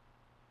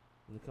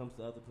when it comes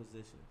to other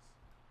positions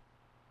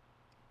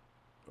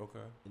Okay.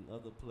 and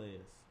other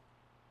players.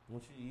 I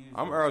want you to use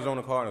I'm that.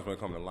 Arizona Cardinals when it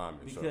comes to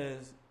linemen. So.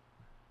 Because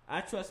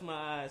I trust my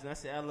eyes, and I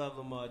say I love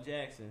Lamar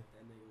Jackson.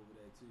 That nigga over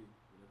there too.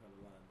 When it comes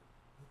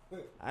to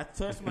linemen. I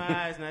trust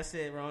my eyes, and I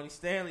said Ronnie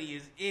Stanley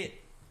is it.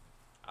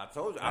 I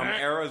told you, I'm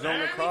Laramie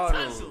Arizona Tunsil.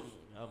 Cardinals.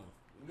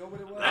 You know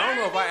what it was? I don't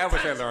know if I ever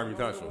said Laramie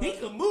Tunsil. He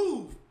can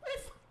move.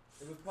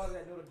 It was part of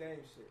that Notre Dame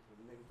shit.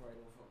 The nigga probably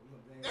don't fuck with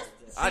Notre Dame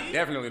like that. I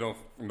definitely don't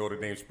know the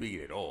name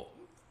speed at all.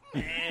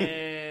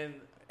 And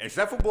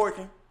Except for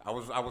Boykin. I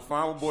was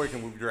fine with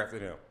Boykin when we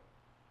drafted him.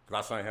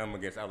 Because I signed him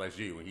against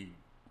LSU when he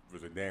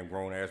was a damn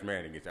grown-ass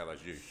man against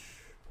LSU.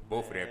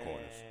 Both of their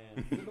corners.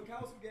 The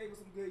Mikowski gave us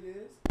some good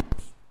years.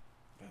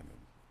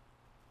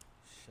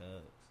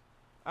 Shucks.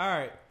 All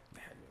right.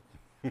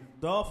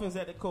 Dolphins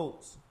at the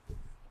Colts.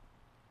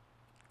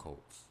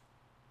 Colts.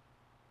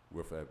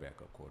 With that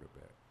backup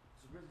quarterback.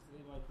 So Richardson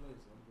anybody plays,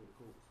 so I'm going to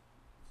Colts.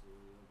 So,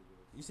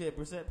 You said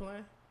Brissett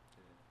playing?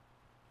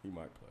 He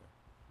might play.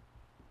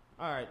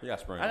 All right. He got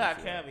sprained I got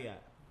a ACL.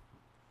 caveat.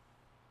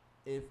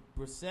 If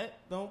Brissett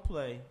don't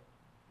play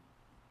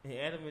and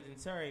Adam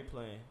Vinatieri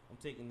playing, I'm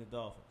taking the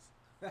Dolphins.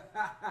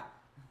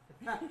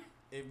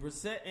 If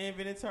Brissett and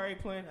Vinatieri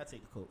playing, I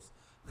take the Colts.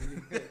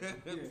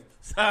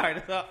 Sorry,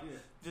 that's all.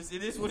 Just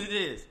it is what it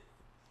is.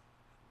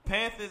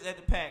 Panthers at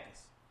the Packers.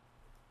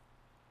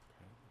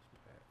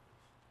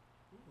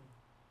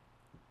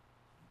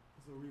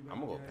 I'm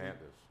going to go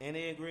Panthers. And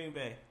they in Green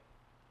Bay.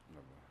 No,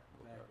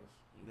 I'm gonna go Packers.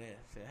 Yeah,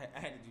 shit, I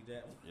had to do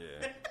that one.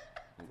 Yeah.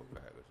 I'm going to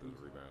go Packers as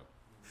a rebound.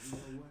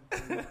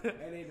 You know what?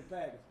 That ain't the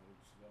Packers.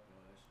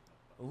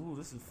 Ooh,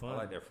 this is fun. I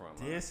like that front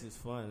line. This is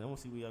fun. I want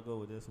to see where y'all go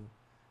with this one.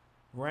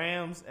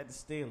 Rams at the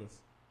Steelers.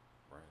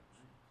 Rams.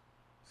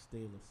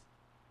 Steelers.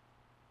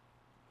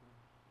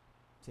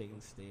 Taking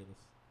the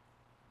Steelers.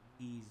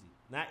 Easy.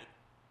 Not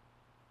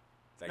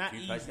Like Not two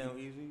easy. touchdown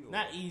easy? Or?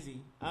 not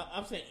easy.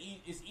 I'm saying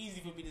it's easy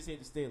for me to say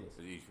the Steelers. It's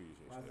easy for you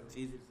to say It's Steelers.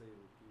 easy.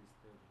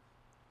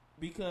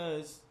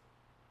 Because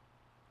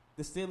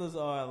the Steelers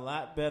are a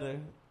lot better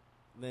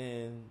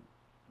than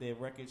their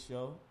record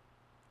show.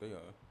 They are.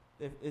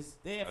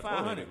 They have I told you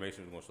 500. that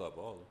Mason's going to start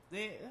balling.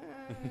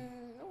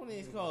 I wouldn't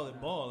even call it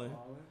balling.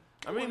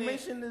 I mean, Well,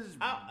 Mason is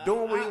I-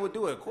 doing what I- he would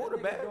do at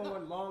quarterback.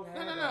 Doing long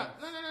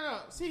No.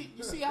 See,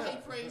 you see how he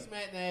praised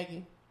Matt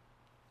Nagy,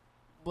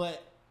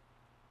 but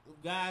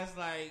guys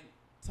like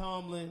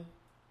Tomlin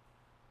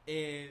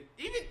and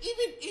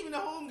even the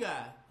home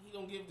guy, he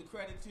don't give the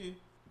credit to.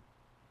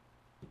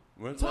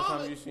 When's the last time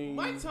you Tomlin, seen?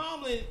 Mike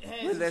Tomlin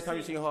has. When's the last time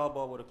you seen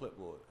Harbaugh with a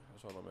clipboard?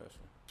 That's all I'm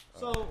asking.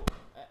 So,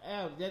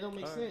 Al, that don't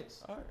make All right.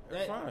 sense. All right,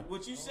 that's That- fine.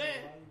 What you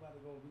said?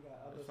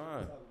 That's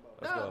fine.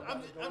 Let's No,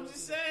 go. I'm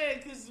just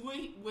saying because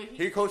when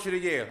He coach of the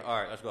year.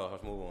 All right, let's go.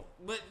 Let's move on.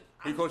 but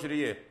He coach of the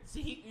year.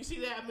 see, you see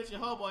that I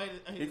mentioned Harbaugh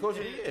He coach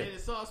of the year. in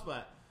his soft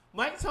spot.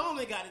 Mike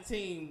Tomlin got the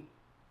team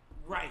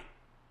right.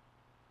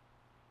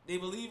 They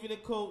believe in the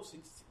coach.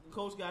 The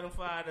coach got him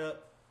fired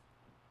up.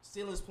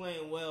 Steelers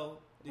playing well.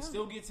 They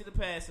still get to the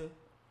passer.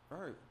 All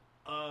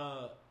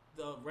right.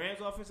 The Rams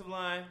offensive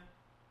line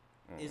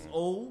is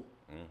old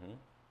Mm-hmm.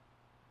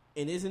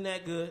 and isn't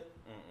that good.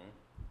 Mm-hmm.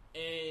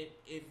 And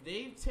if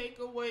they take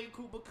away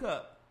Cooper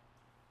Kupp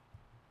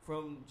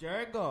from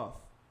Jared Goff,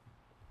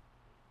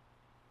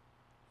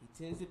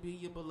 he tends to be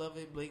your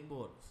beloved Blake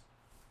Bortles.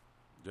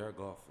 Jared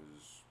Goff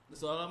is.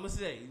 That's all I'm gonna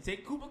say. You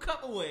take Cooper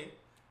Kupp away.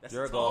 That's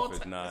Jared a tall.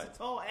 Goff is not- That's a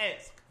tall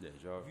ask. Yeah,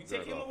 Jared. If you take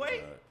Jared him Goff away-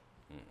 is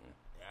not-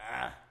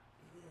 Mm-mm.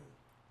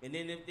 And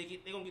then if they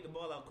gonna get the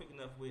ball out quick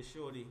enough with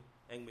Shorty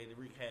and maybe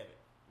wreak havoc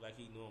like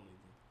he normally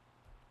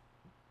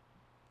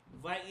do.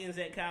 Vikings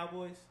at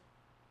Cowboys,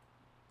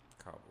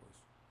 Cowboys.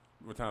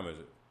 What time is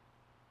it?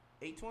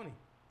 8:20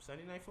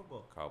 Sunday Night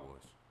Football.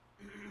 Cowboys.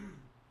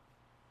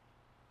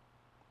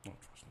 Don't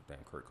trust no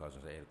damn Kirk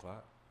Cousins at 8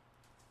 o'clock.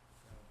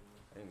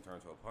 I didn't turn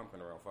to a pumpkin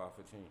around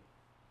 5:15.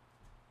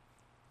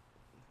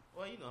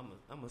 Well, you know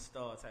I'm a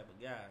star type of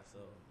guy, so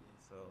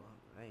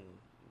I ain't.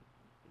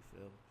 You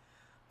feel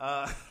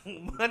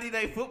me? Monday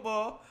Night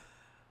Football.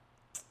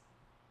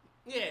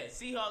 Yeah,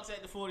 Seahawks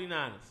at the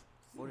 49ers.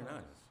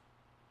 49ers.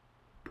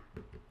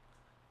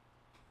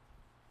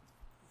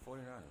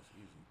 49ers,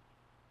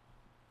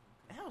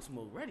 easy. Al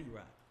Smoke Ready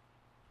Rock.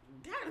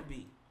 Gotta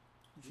be.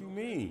 What you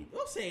mean?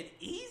 You saying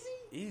easy?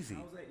 Easy.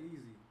 How was that easy?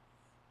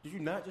 Did you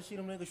not just see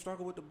them niggas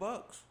struggle with the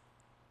Bucks?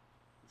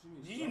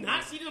 Did you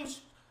not see them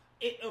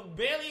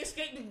barely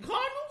escape the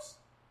Cardinals?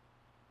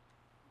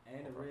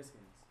 And the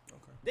Redskins.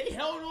 Okay. They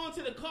held on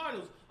to the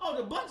Cardinals. Oh,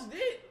 the Bucks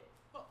did.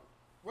 Oh,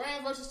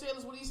 Rams versus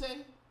Steelers. What do you say?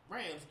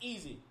 Rams,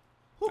 easy.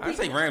 Who I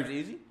say the- Rams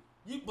easy.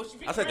 But you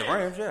beat I said the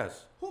Rams,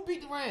 yes. Who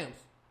beat the Rams?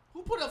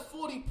 Who put up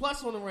 40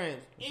 plus on the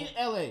Rams in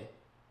LA?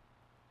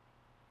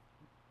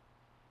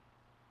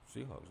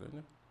 Seahawks, didn't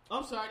they?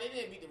 I'm sorry, they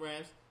didn't beat the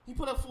Rams. He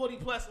put up 40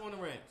 plus on the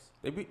Rams.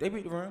 They beat the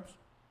Rams.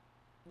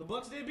 The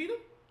Bucks did beat them?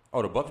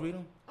 Oh, the Bucks beat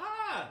them?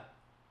 Ah.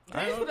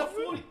 I James didn't put know up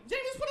they 40. beat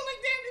James put up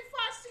like damn near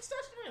 5-6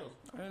 touchdowns.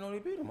 I didn't know they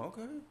beat them.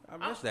 Okay.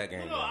 I missed that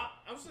game. No, though.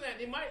 I'm saying that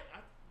they might.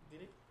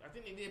 I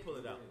think they did pull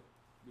it out.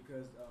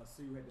 Because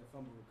Sue had that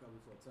fumble recovery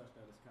for a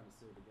touchdown. That's kind of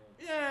sealed the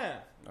game.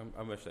 Yeah.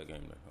 I missed that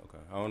game then. Okay.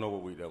 I don't know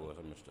what week that was.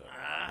 I missed that.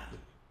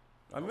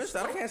 I missed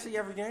that. I can't see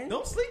every game.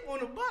 Don't sleep on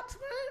the Bucks,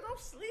 man. Don't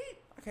sleep.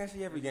 I can't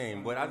see every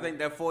game. But I think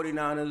that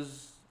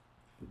 49ers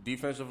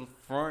defensive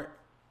front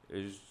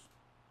is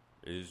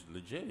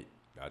legit.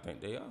 I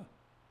think they are.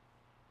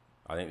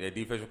 I think their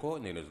defensive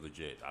coordinator is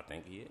legit. I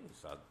think he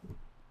is. I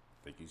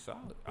think he's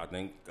solid. I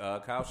think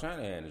Kyle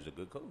Shanahan is a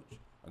good coach.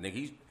 I think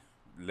he's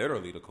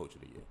literally the coach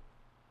of the year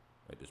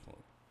at this point.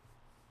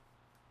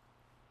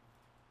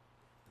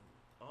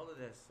 All of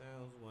that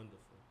sounds wonderful.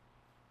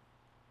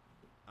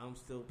 I'm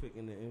still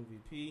picking the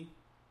MVP.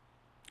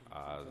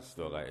 I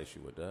still got issue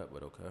with that,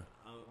 but okay.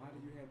 Why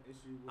do you have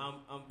issue with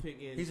I'm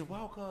picking. He's a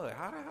wild card.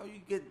 How the hell you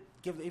give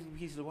the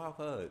MVPs to the wild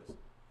cards?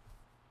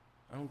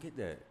 I don't get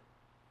that.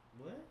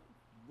 What?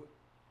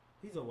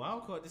 He's a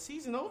wild card. The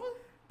season over?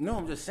 No,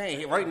 I'm just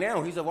saying. Right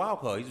now, he's a wild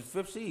card. He's a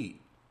 5th seed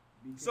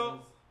So,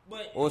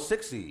 but or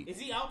 6th seed. is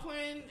he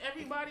outplaying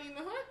everybody in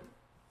the hunt?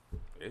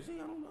 Is he? I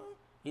don't know.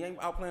 He ain't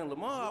outplaying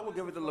Lamar. I would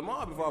give it to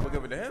Lamar before I would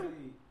give it to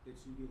him. That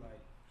you be like,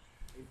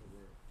 hey, for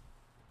real.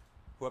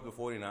 Whoever the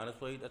 49ers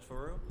played, that's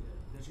for real?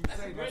 That you That's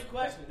say a great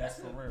question. That's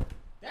That's for a- real.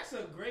 That's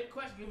a great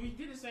question. Because we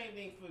did the same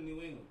thing for New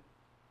England.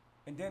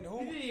 And then We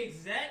who? did the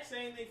exact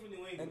same thing for New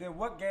England. And then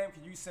what game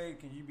can you say?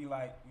 Can you be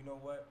like, you know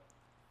what?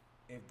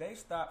 If they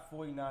stop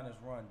 49ers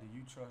run, do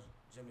you trust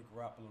Jimmy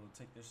Garoppolo to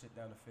take this shit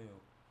down the field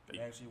and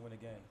actually win a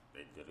game?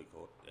 They did it.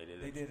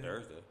 They did it.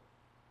 Thursday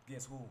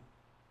Guess who?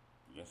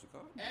 against the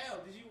Cardinals.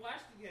 Al, did you watch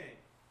the game?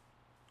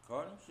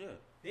 Cardinals, yeah.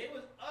 They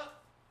was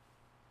up.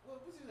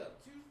 What was it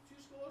up? Two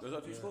scores? There's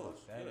up 2 scores.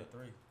 They had Yeah. a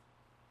 3.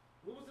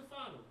 What was the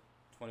final?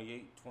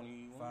 28,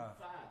 21, 5.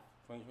 5.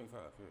 20,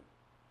 25,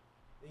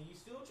 yeah. And you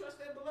still trust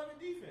that beloved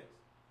defense?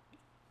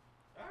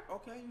 All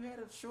right. Okay, you had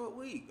a short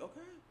week.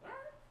 Okay. All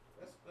right.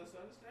 That's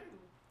understandable.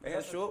 They had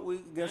a short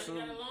week against Now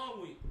them. they got a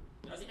long week.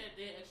 Now they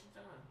had extra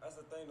time. That's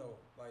the thing though.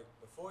 Like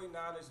the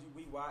 49ers,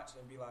 we watch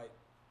and be like,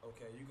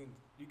 okay,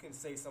 you can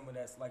say some of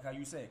that's like how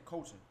you said,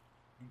 coaching.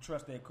 You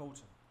trust their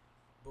coaching.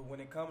 But when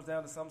it comes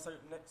down to some certain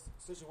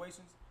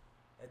situations,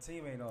 that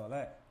team ain't all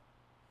that.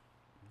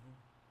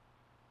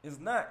 It's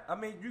not. I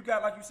mean, you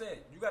got, like you said,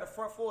 you got a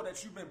front four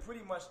that you've been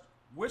pretty much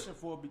wishing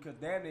for because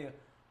damn near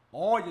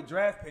all your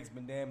draft picks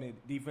been damn near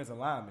defensive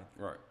linemen.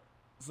 Right.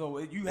 So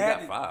you They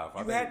had got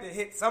 5. You had to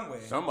hit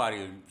somewhere.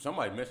 Somebody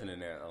missing in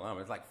that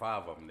alignment. It's like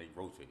 5 of them. They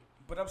rotate.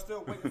 But I'm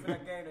still waiting for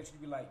that game that you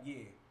be like,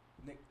 yeah,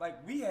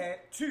 like we had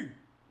 2.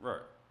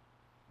 Right.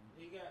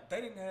 They got.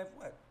 They didn't have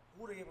what?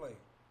 Who did they play?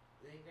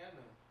 They ain't got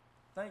none.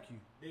 Thank you.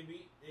 They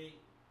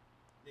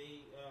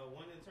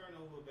won the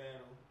turnover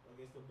battle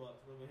against the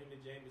Bucks. Remember him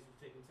and Jameis was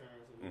taking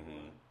turns and we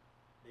won.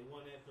 They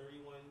won that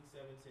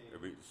 31-17. They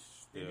beat the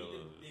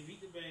Steelers. They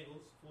beat the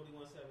Bengals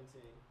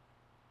 41-17.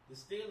 The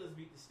Steelers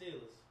beat the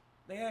Steelers.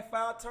 They had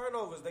 5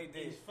 turnovers. They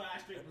did. It's 5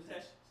 straight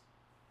possessions.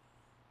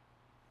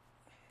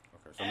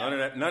 Okay, so none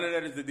of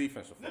that is the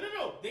defensive. No.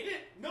 They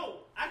didn't. No,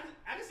 I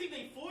can see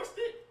they forced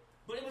it,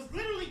 but it was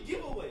literally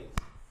giveaways.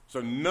 So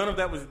none of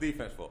that was the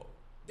defense fault.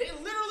 They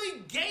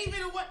literally gave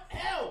it away.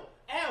 L.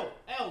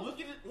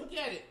 Look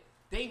at it.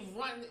 They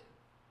run.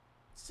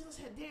 Steelers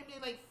had damn near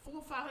like 400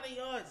 or 500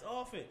 yards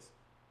offense,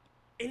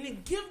 and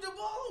then give the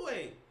ball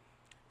away.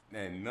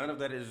 And none of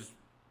that is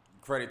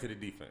credit to the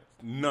defense.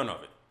 None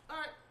of it. All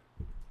right.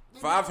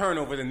 5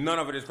 turnovers and none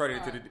of it is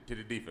credit to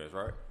the defense,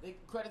 right? They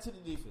credit to the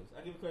defense.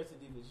 I give credit to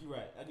the defense. You're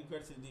right. I give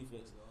credit to the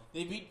defense.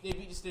 They beat the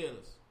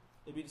Steelers.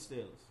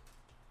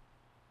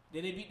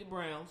 Then they beat the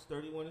Browns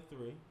 31-3.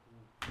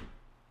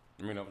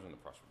 I mean, that was in the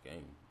prospect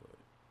game,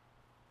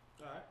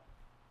 but All right.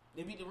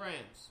 They beat the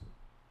Rams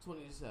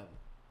 20-7.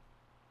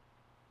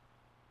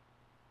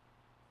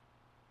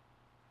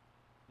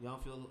 Y'all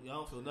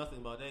don't feel nothing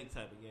about that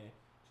type of game.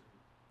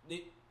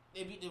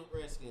 They beat the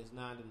Redskins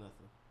 9-0.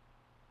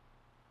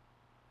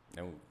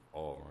 that was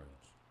all runs.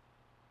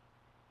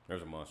 That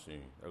was a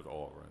monsoon. That was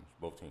all runs.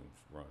 Both teams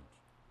runs.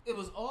 It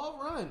was all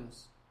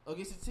runs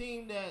against a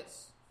team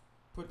that's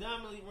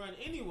predominantly run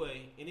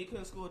anyway, and they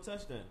couldn't score a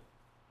touchdown.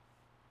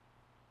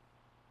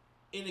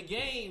 In a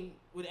game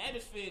where the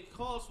atmosphere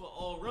calls for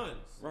all runs.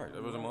 Right.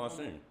 That was a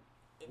monsoon.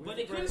 But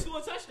they couldn't score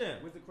a touchdown.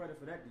 Where's the credit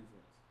for that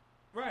defense?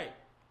 Right.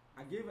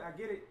 I get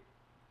it.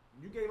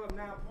 You gave up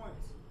 9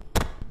 points,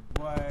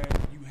 but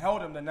you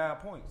held them to 9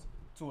 points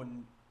to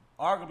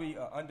arguably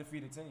an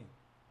undefeated team.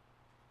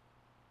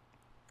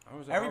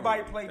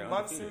 Everybody played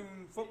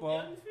monsoon football.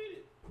 They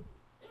undefeated.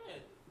 Yeah,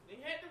 they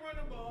had to run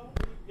the ball.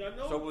 Y'all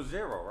know. So it was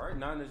 0, right?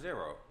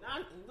 9-0.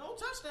 No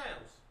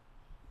touchdowns.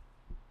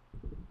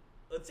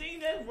 A team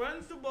that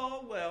runs the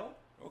ball well,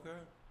 Okay.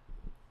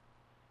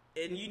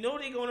 and you know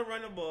they're going to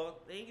run the ball.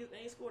 They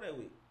ain't score that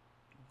week.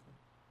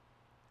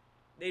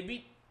 They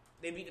beat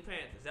the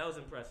Panthers. That was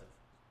impressive,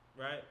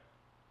 right?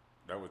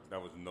 That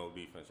was no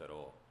defense at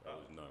all. That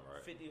was none,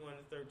 right?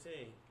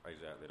 51-13.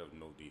 Exactly. That was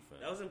no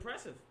defense. That was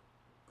impressive.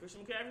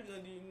 Christian McCaffrey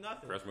gonna do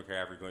nothing. Chris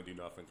McCaffrey couldn't do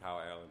nothing.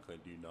 Kyle Allen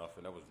couldn't do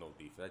nothing. That was no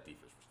defense. That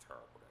defense was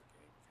terrible that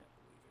game. I can't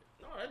believe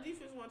it. No, that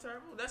defense wasn't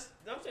terrible.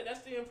 I'm saying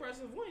that's the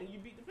impressive win. You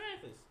beat the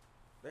Panthers.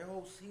 Their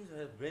whole season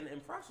has been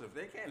impressive.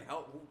 They can't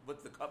help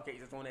with the cupcakes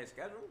that's on their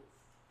schedule.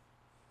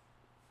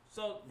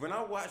 So When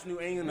I watched New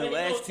England the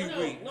last 2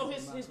 weeks, No,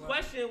 his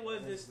question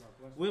was this: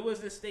 where was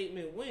the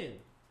statement win?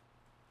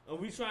 Are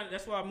we trying?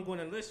 That's why I'm going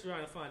to list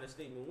trying to find a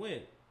statement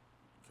win.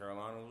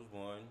 Carolina was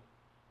 1.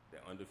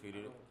 They're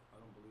undefeated. I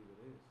don't believe it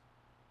is.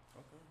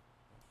 Okay,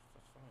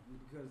 that's fine.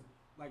 Because,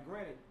 like,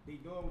 granted, they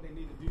doing what they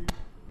need to do.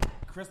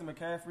 Christian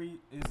McCaffrey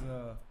is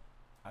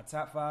a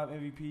top 5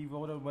 MVP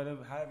voter,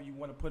 whatever, however you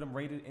want to put him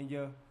rated in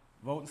your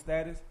voting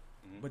status.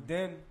 Mm-hmm. But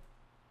then,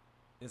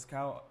 is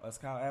Kyle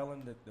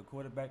Allen the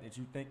quarterback that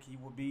you think he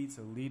will be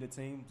to lead a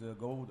team to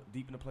go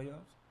deep in the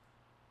playoffs?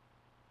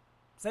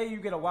 Say you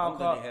get a wild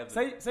card.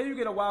 Say you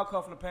get a wild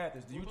card from the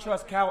Panthers. Do you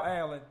trust Kyle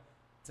Allen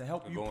to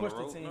help you push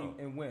the team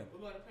and win?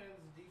 What about the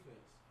Panthers'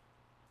 defense?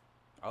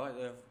 I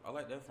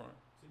like that front.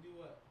 To do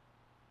what?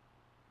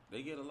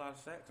 They get a lot of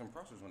sacks and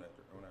pressures on that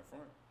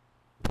front.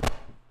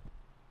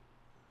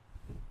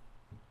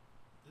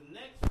 The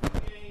next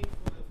game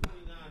for the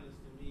 49ers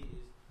to me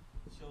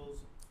shows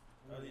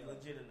are they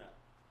legit or not.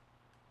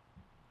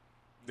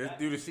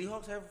 Do the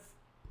Seahawks have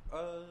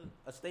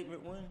a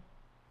statement win?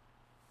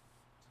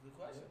 It's a good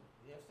question.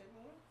 Do you have a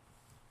statement win?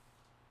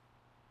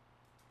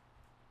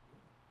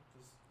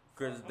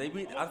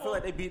 Because I feel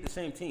like they beat the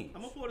same team.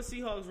 I'm gonna pull the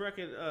Seahawks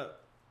record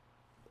up.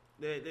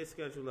 They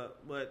schedule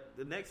up, but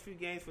the next few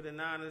games for the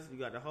Niners, you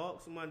got the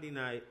Hawks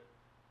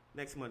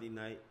next Monday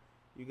night.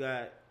 You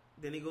got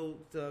then they go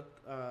to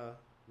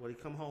they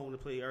come home to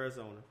play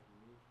Arizona.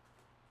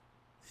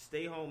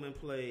 Stay home and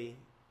play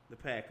the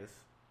Packers.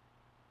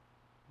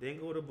 Then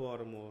go to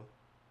Baltimore.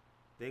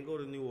 Then go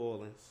to New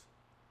Orleans.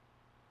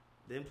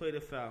 Then play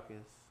the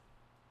Falcons,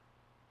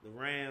 the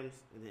Rams,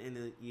 at the end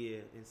of the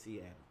year in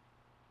Seattle.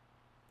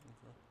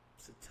 Okay.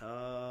 It's a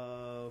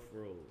tough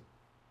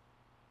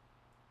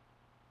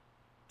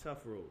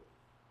road.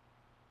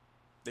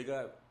 They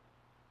got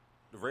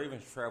the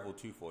Ravens travel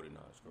to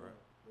 49ers, correct?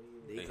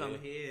 They come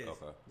here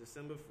Okay.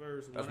 December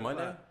 1st. That's 1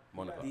 Monday? o'clock.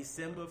 1 o'clock.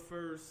 December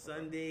 1st,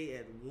 Sunday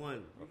at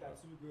 1. We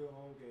got 2 good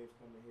home games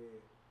coming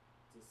here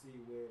to see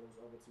where those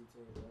other 2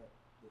 teams are at.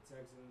 The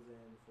Texans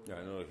and...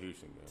 Yeah, I know the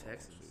Houston game.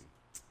 Texans. Obviously.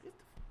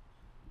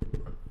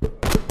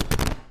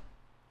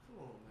 Come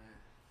on, man.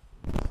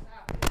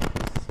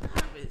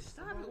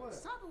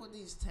 Stop it with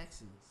these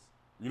Texans.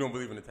 You don't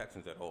believe in the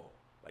Texans at all?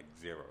 Like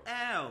 0.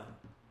 Al.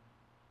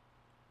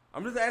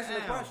 I'm just asking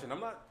a question.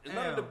 It's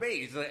not a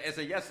debate. It's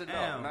a yes or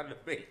no. Not a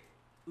debate.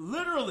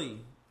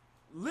 Literally,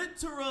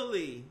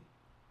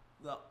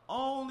 the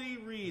only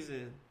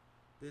reason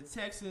the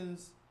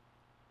Texans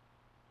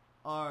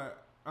are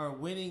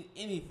winning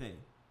anything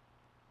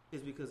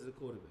is because of the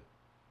quarterback.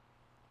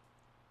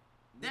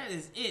 That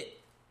is it.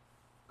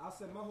 I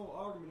said my whole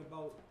argument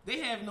about... They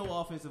have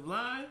no offensive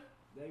line.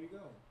 There you go.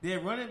 Their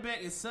running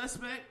back is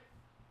suspect.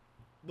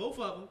 Both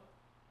of them.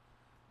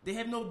 They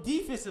have no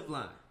defensive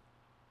line.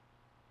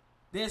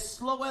 They're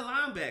slow at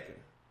linebacker.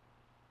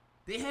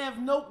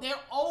 They're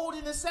old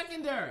in the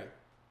secondary.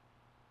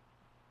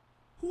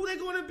 Who they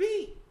going to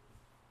beat?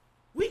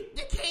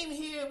 They came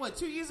here,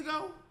 2 years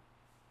ago?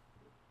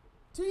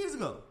 2 years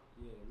ago.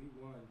 Yeah, we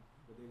won,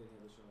 but they didn't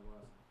have Deshaun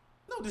Watson.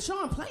 No,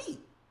 Deshaun played.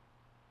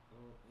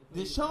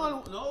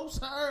 No,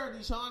 sir.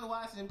 Deshaun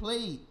Watson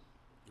played.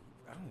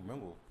 I don't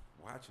remember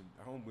watching.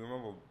 I don't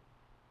remember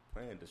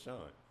playing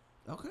Deshaun.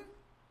 Okay.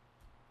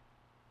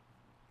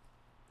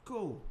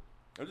 Cool.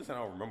 I'm just saying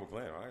I don't remember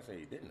playing. I didn't say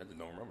he didn't. I just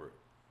don't remember it.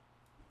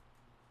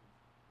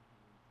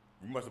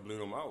 We must have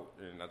blew him out,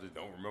 and I just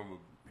don't remember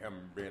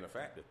him being a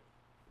factor.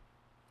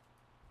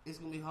 It's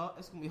gonna be hard.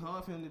 It's gonna be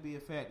hard for him to be a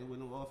factor with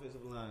no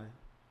offensive line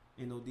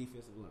and no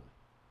defensive line.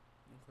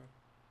 Okay.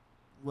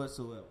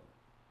 Whatsoever.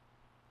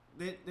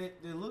 They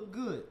look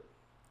good.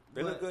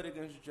 They look good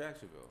against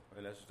Jacksonville,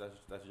 and that's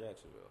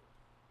Jacksonville.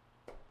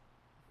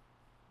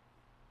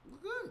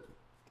 Look good.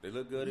 They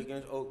look good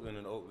against Oakland,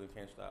 and Oakland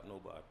can't stop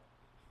nobody.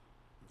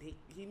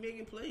 He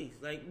making plays.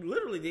 Like,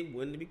 literally, they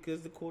win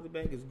because the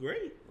quarterback is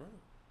great. Right.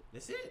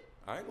 That's it.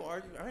 I ain't gonna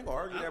argue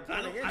that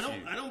point against you.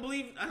 I don't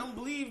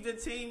believe the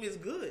team is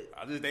good.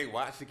 I just think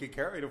Watson can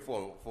carry them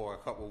for a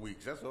couple of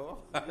weeks. That's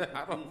all. I'm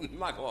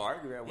not gonna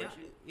argue that with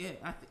you. Yeah,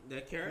 I think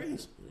that carry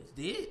is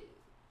dead.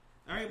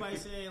 Everybody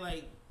saying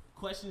like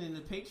questioning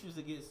the Patriots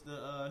against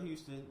the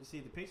Houston. See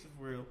the Patriots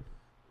for real.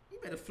 You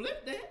better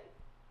flip that.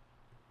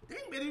 They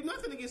ain't better do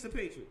nothing against the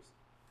Patriots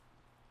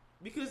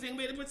because they ain't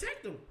better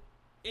protect them.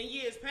 In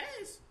years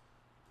past,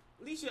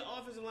 at least your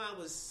offensive line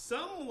was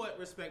somewhat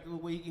respectable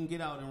where you can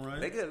get out and run.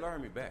 They could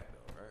learn me back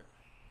though, right?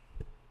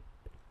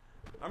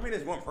 I mean,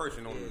 there's one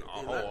person on a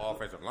whole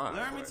offensive line.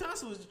 Laramie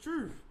Tunsil was the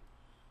truth.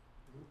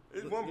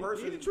 There's one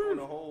person He the truth. on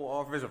the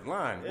whole offensive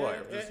line. What?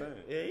 I'm just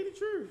saying. Yeah, he the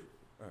truth.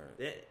 All right.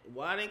 That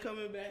Watt ain't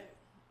coming back.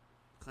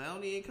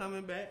 Clowney ain't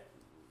coming back.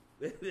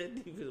 That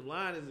defensive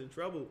line is in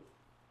trouble.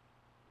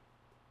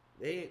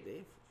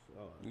 They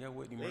You got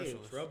Whitney they in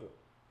Merciless. trouble.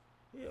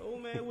 Yeah,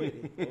 old man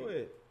Whitney. Go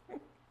ahead.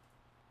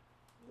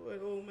 Go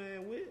ahead, old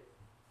man Whit.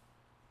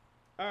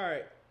 All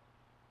right.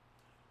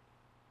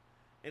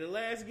 In the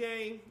last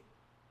game,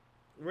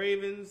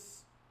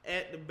 Ravens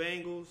at the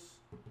Bengals.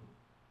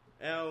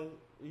 Al,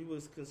 you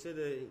was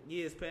considered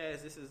years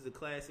past. This is the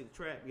classic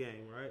trap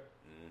game, right?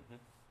 Mm-hmm.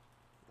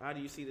 How do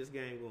you see this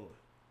game going?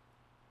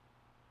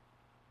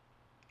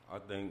 I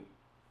think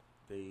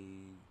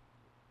they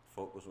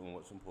focus on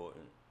what's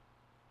important.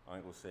 I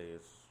ain't gonna say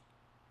it's.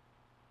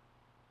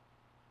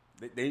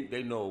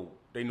 They know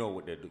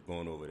what they're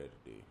going over there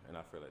to do, and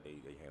I feel like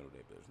they handle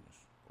their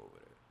business over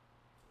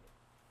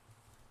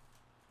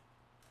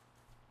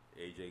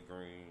there.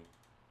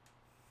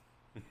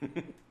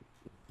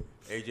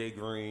 AJ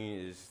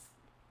Green is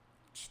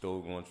still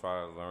going to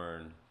try to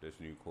learn this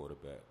new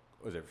quarterback.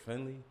 Was it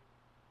Finley?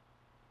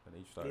 I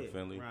think you started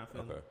Finley. Ryan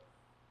Finley. Okay,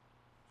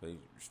 so you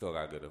still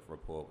got to get a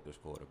rapport with this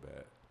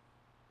quarterback.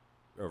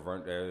 Their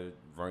run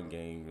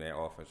game, their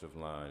offensive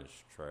line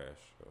is trash.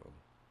 So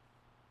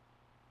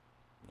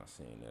I'm not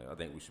saying that. I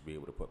think we should be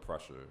able to put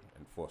pressure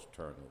and force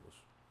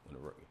turnovers on the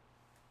rookie.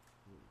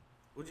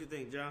 What you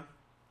think, John?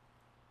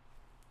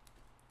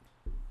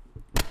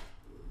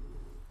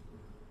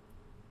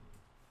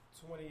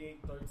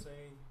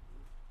 28-13.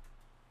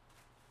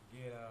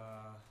 Get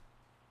a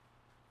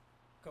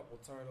couple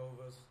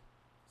turnovers,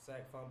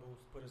 sack fumbles,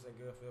 put us in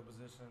good field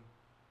position,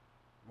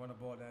 run the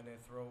ball down their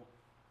throat.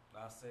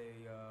 I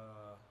say,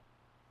 let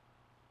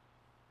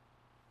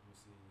me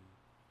see,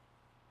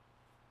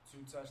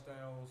 2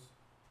 touchdowns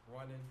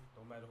running,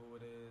 no matter who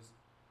it is.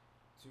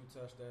 2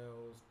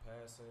 touchdowns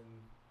passing.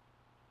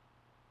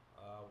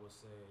 I would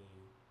say,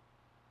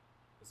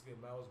 let's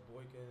get Miles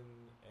Boykin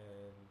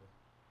and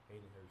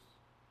Hayden Hurst.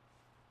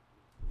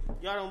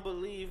 Y'all don't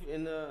believe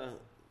in the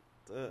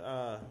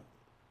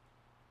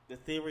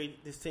theory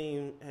this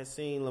team has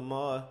seen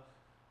Lamar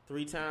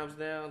 3 times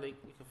now. They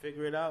can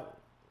figure it out.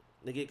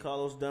 They get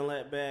Carlos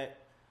Dunlap back.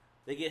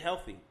 They get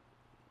healthy.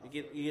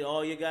 You get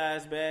all your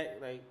guys back.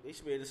 Like they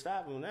should be able to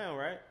stop him now,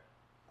 right?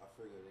 I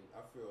feel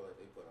like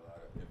they put a lot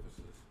of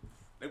emphasis.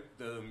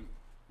 The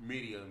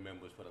media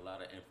members put a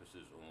lot of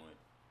emphasis on.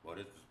 Well,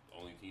 this is the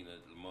only team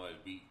that Lamar has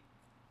beat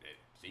that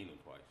seen him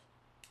twice.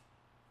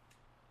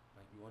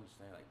 Like you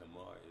understand, like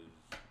Lamar is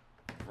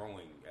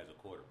growing as a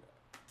quarterback.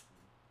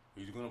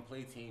 He's gonna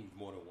play teams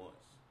more than once.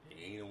 He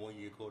ain't a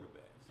 1-year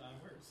quarterback. That's how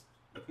it works.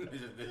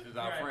 this is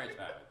our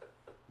franchise.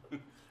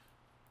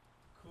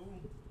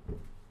 Cool.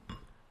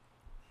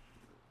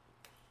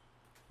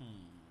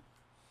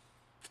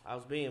 I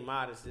was being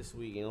modest this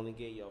week and only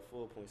gave y'all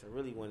 4 points. I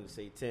really wanted to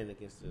say 10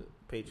 against the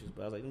Patriots,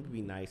 but I was like, let me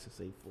be nice and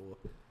say 4.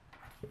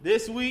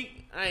 This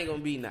week, I ain't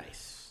gonna be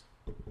nice.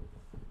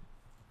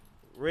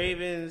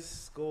 Ravens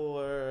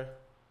score.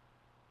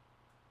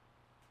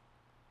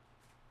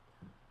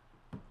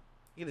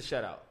 Get a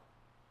shutout.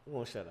 I'm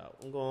going shutout.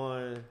 I'm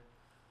going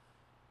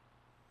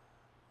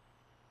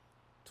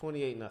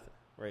 28-0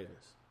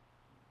 Ravens.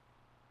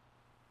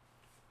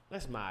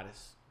 That's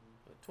modest.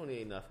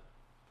 28-0.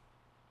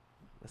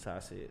 That's how I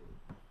see it.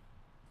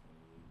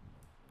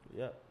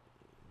 Yep.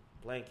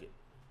 Blanket.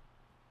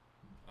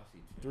 I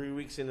see 3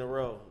 weeks in a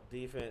row.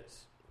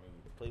 Defense.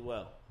 Play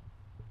well.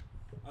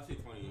 I see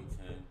 28-10.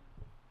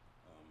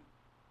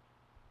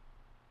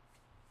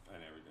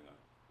 And everything I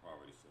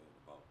already said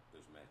about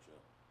this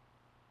matchup.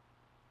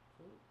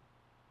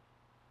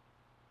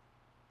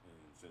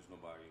 And since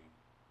nobody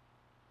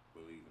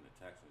believes in the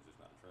Texans, it's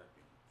not a track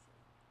game. So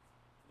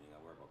you ain't got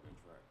to worry about being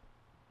tracked.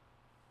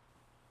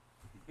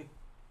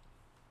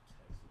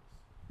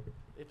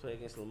 They play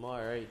against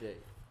Lamar every day.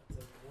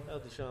 That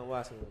was Deshaun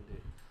Watson one day.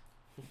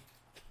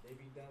 They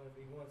beat down if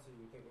they want to.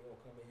 You think they're going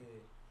to come in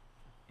here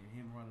and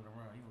him running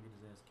around? He going to get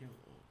his ass killed.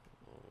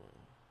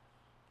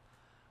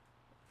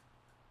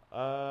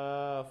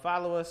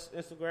 Follow us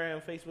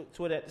Instagram, Facebook,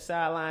 Twitter at The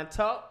Sideline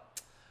Talk.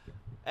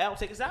 Al,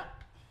 take us out.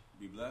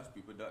 Be blessed, be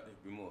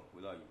productive, be more.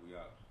 We love you. We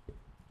out.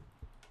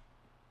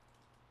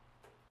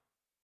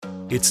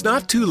 It's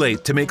not too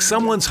late to make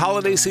someone's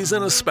holiday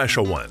season a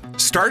special one.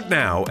 Start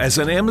now as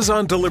an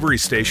Amazon Delivery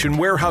Station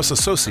warehouse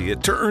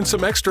associate to earn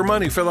some extra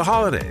money for the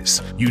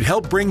holidays. You'd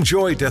help bring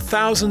joy to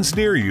thousands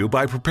near you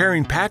by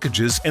preparing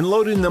packages and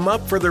loading them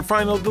up for their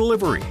final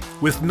delivery.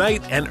 With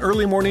night and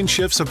early morning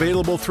shifts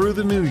available through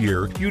the new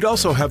year, you'd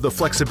also have the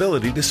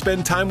flexibility to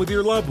spend time with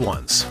your loved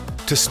ones.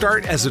 To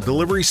start as a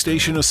delivery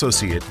station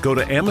associate, go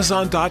to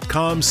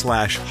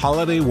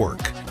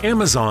amazon.com/holidaywork.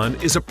 Amazon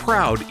is a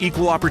proud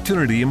equal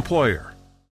opportunity employer.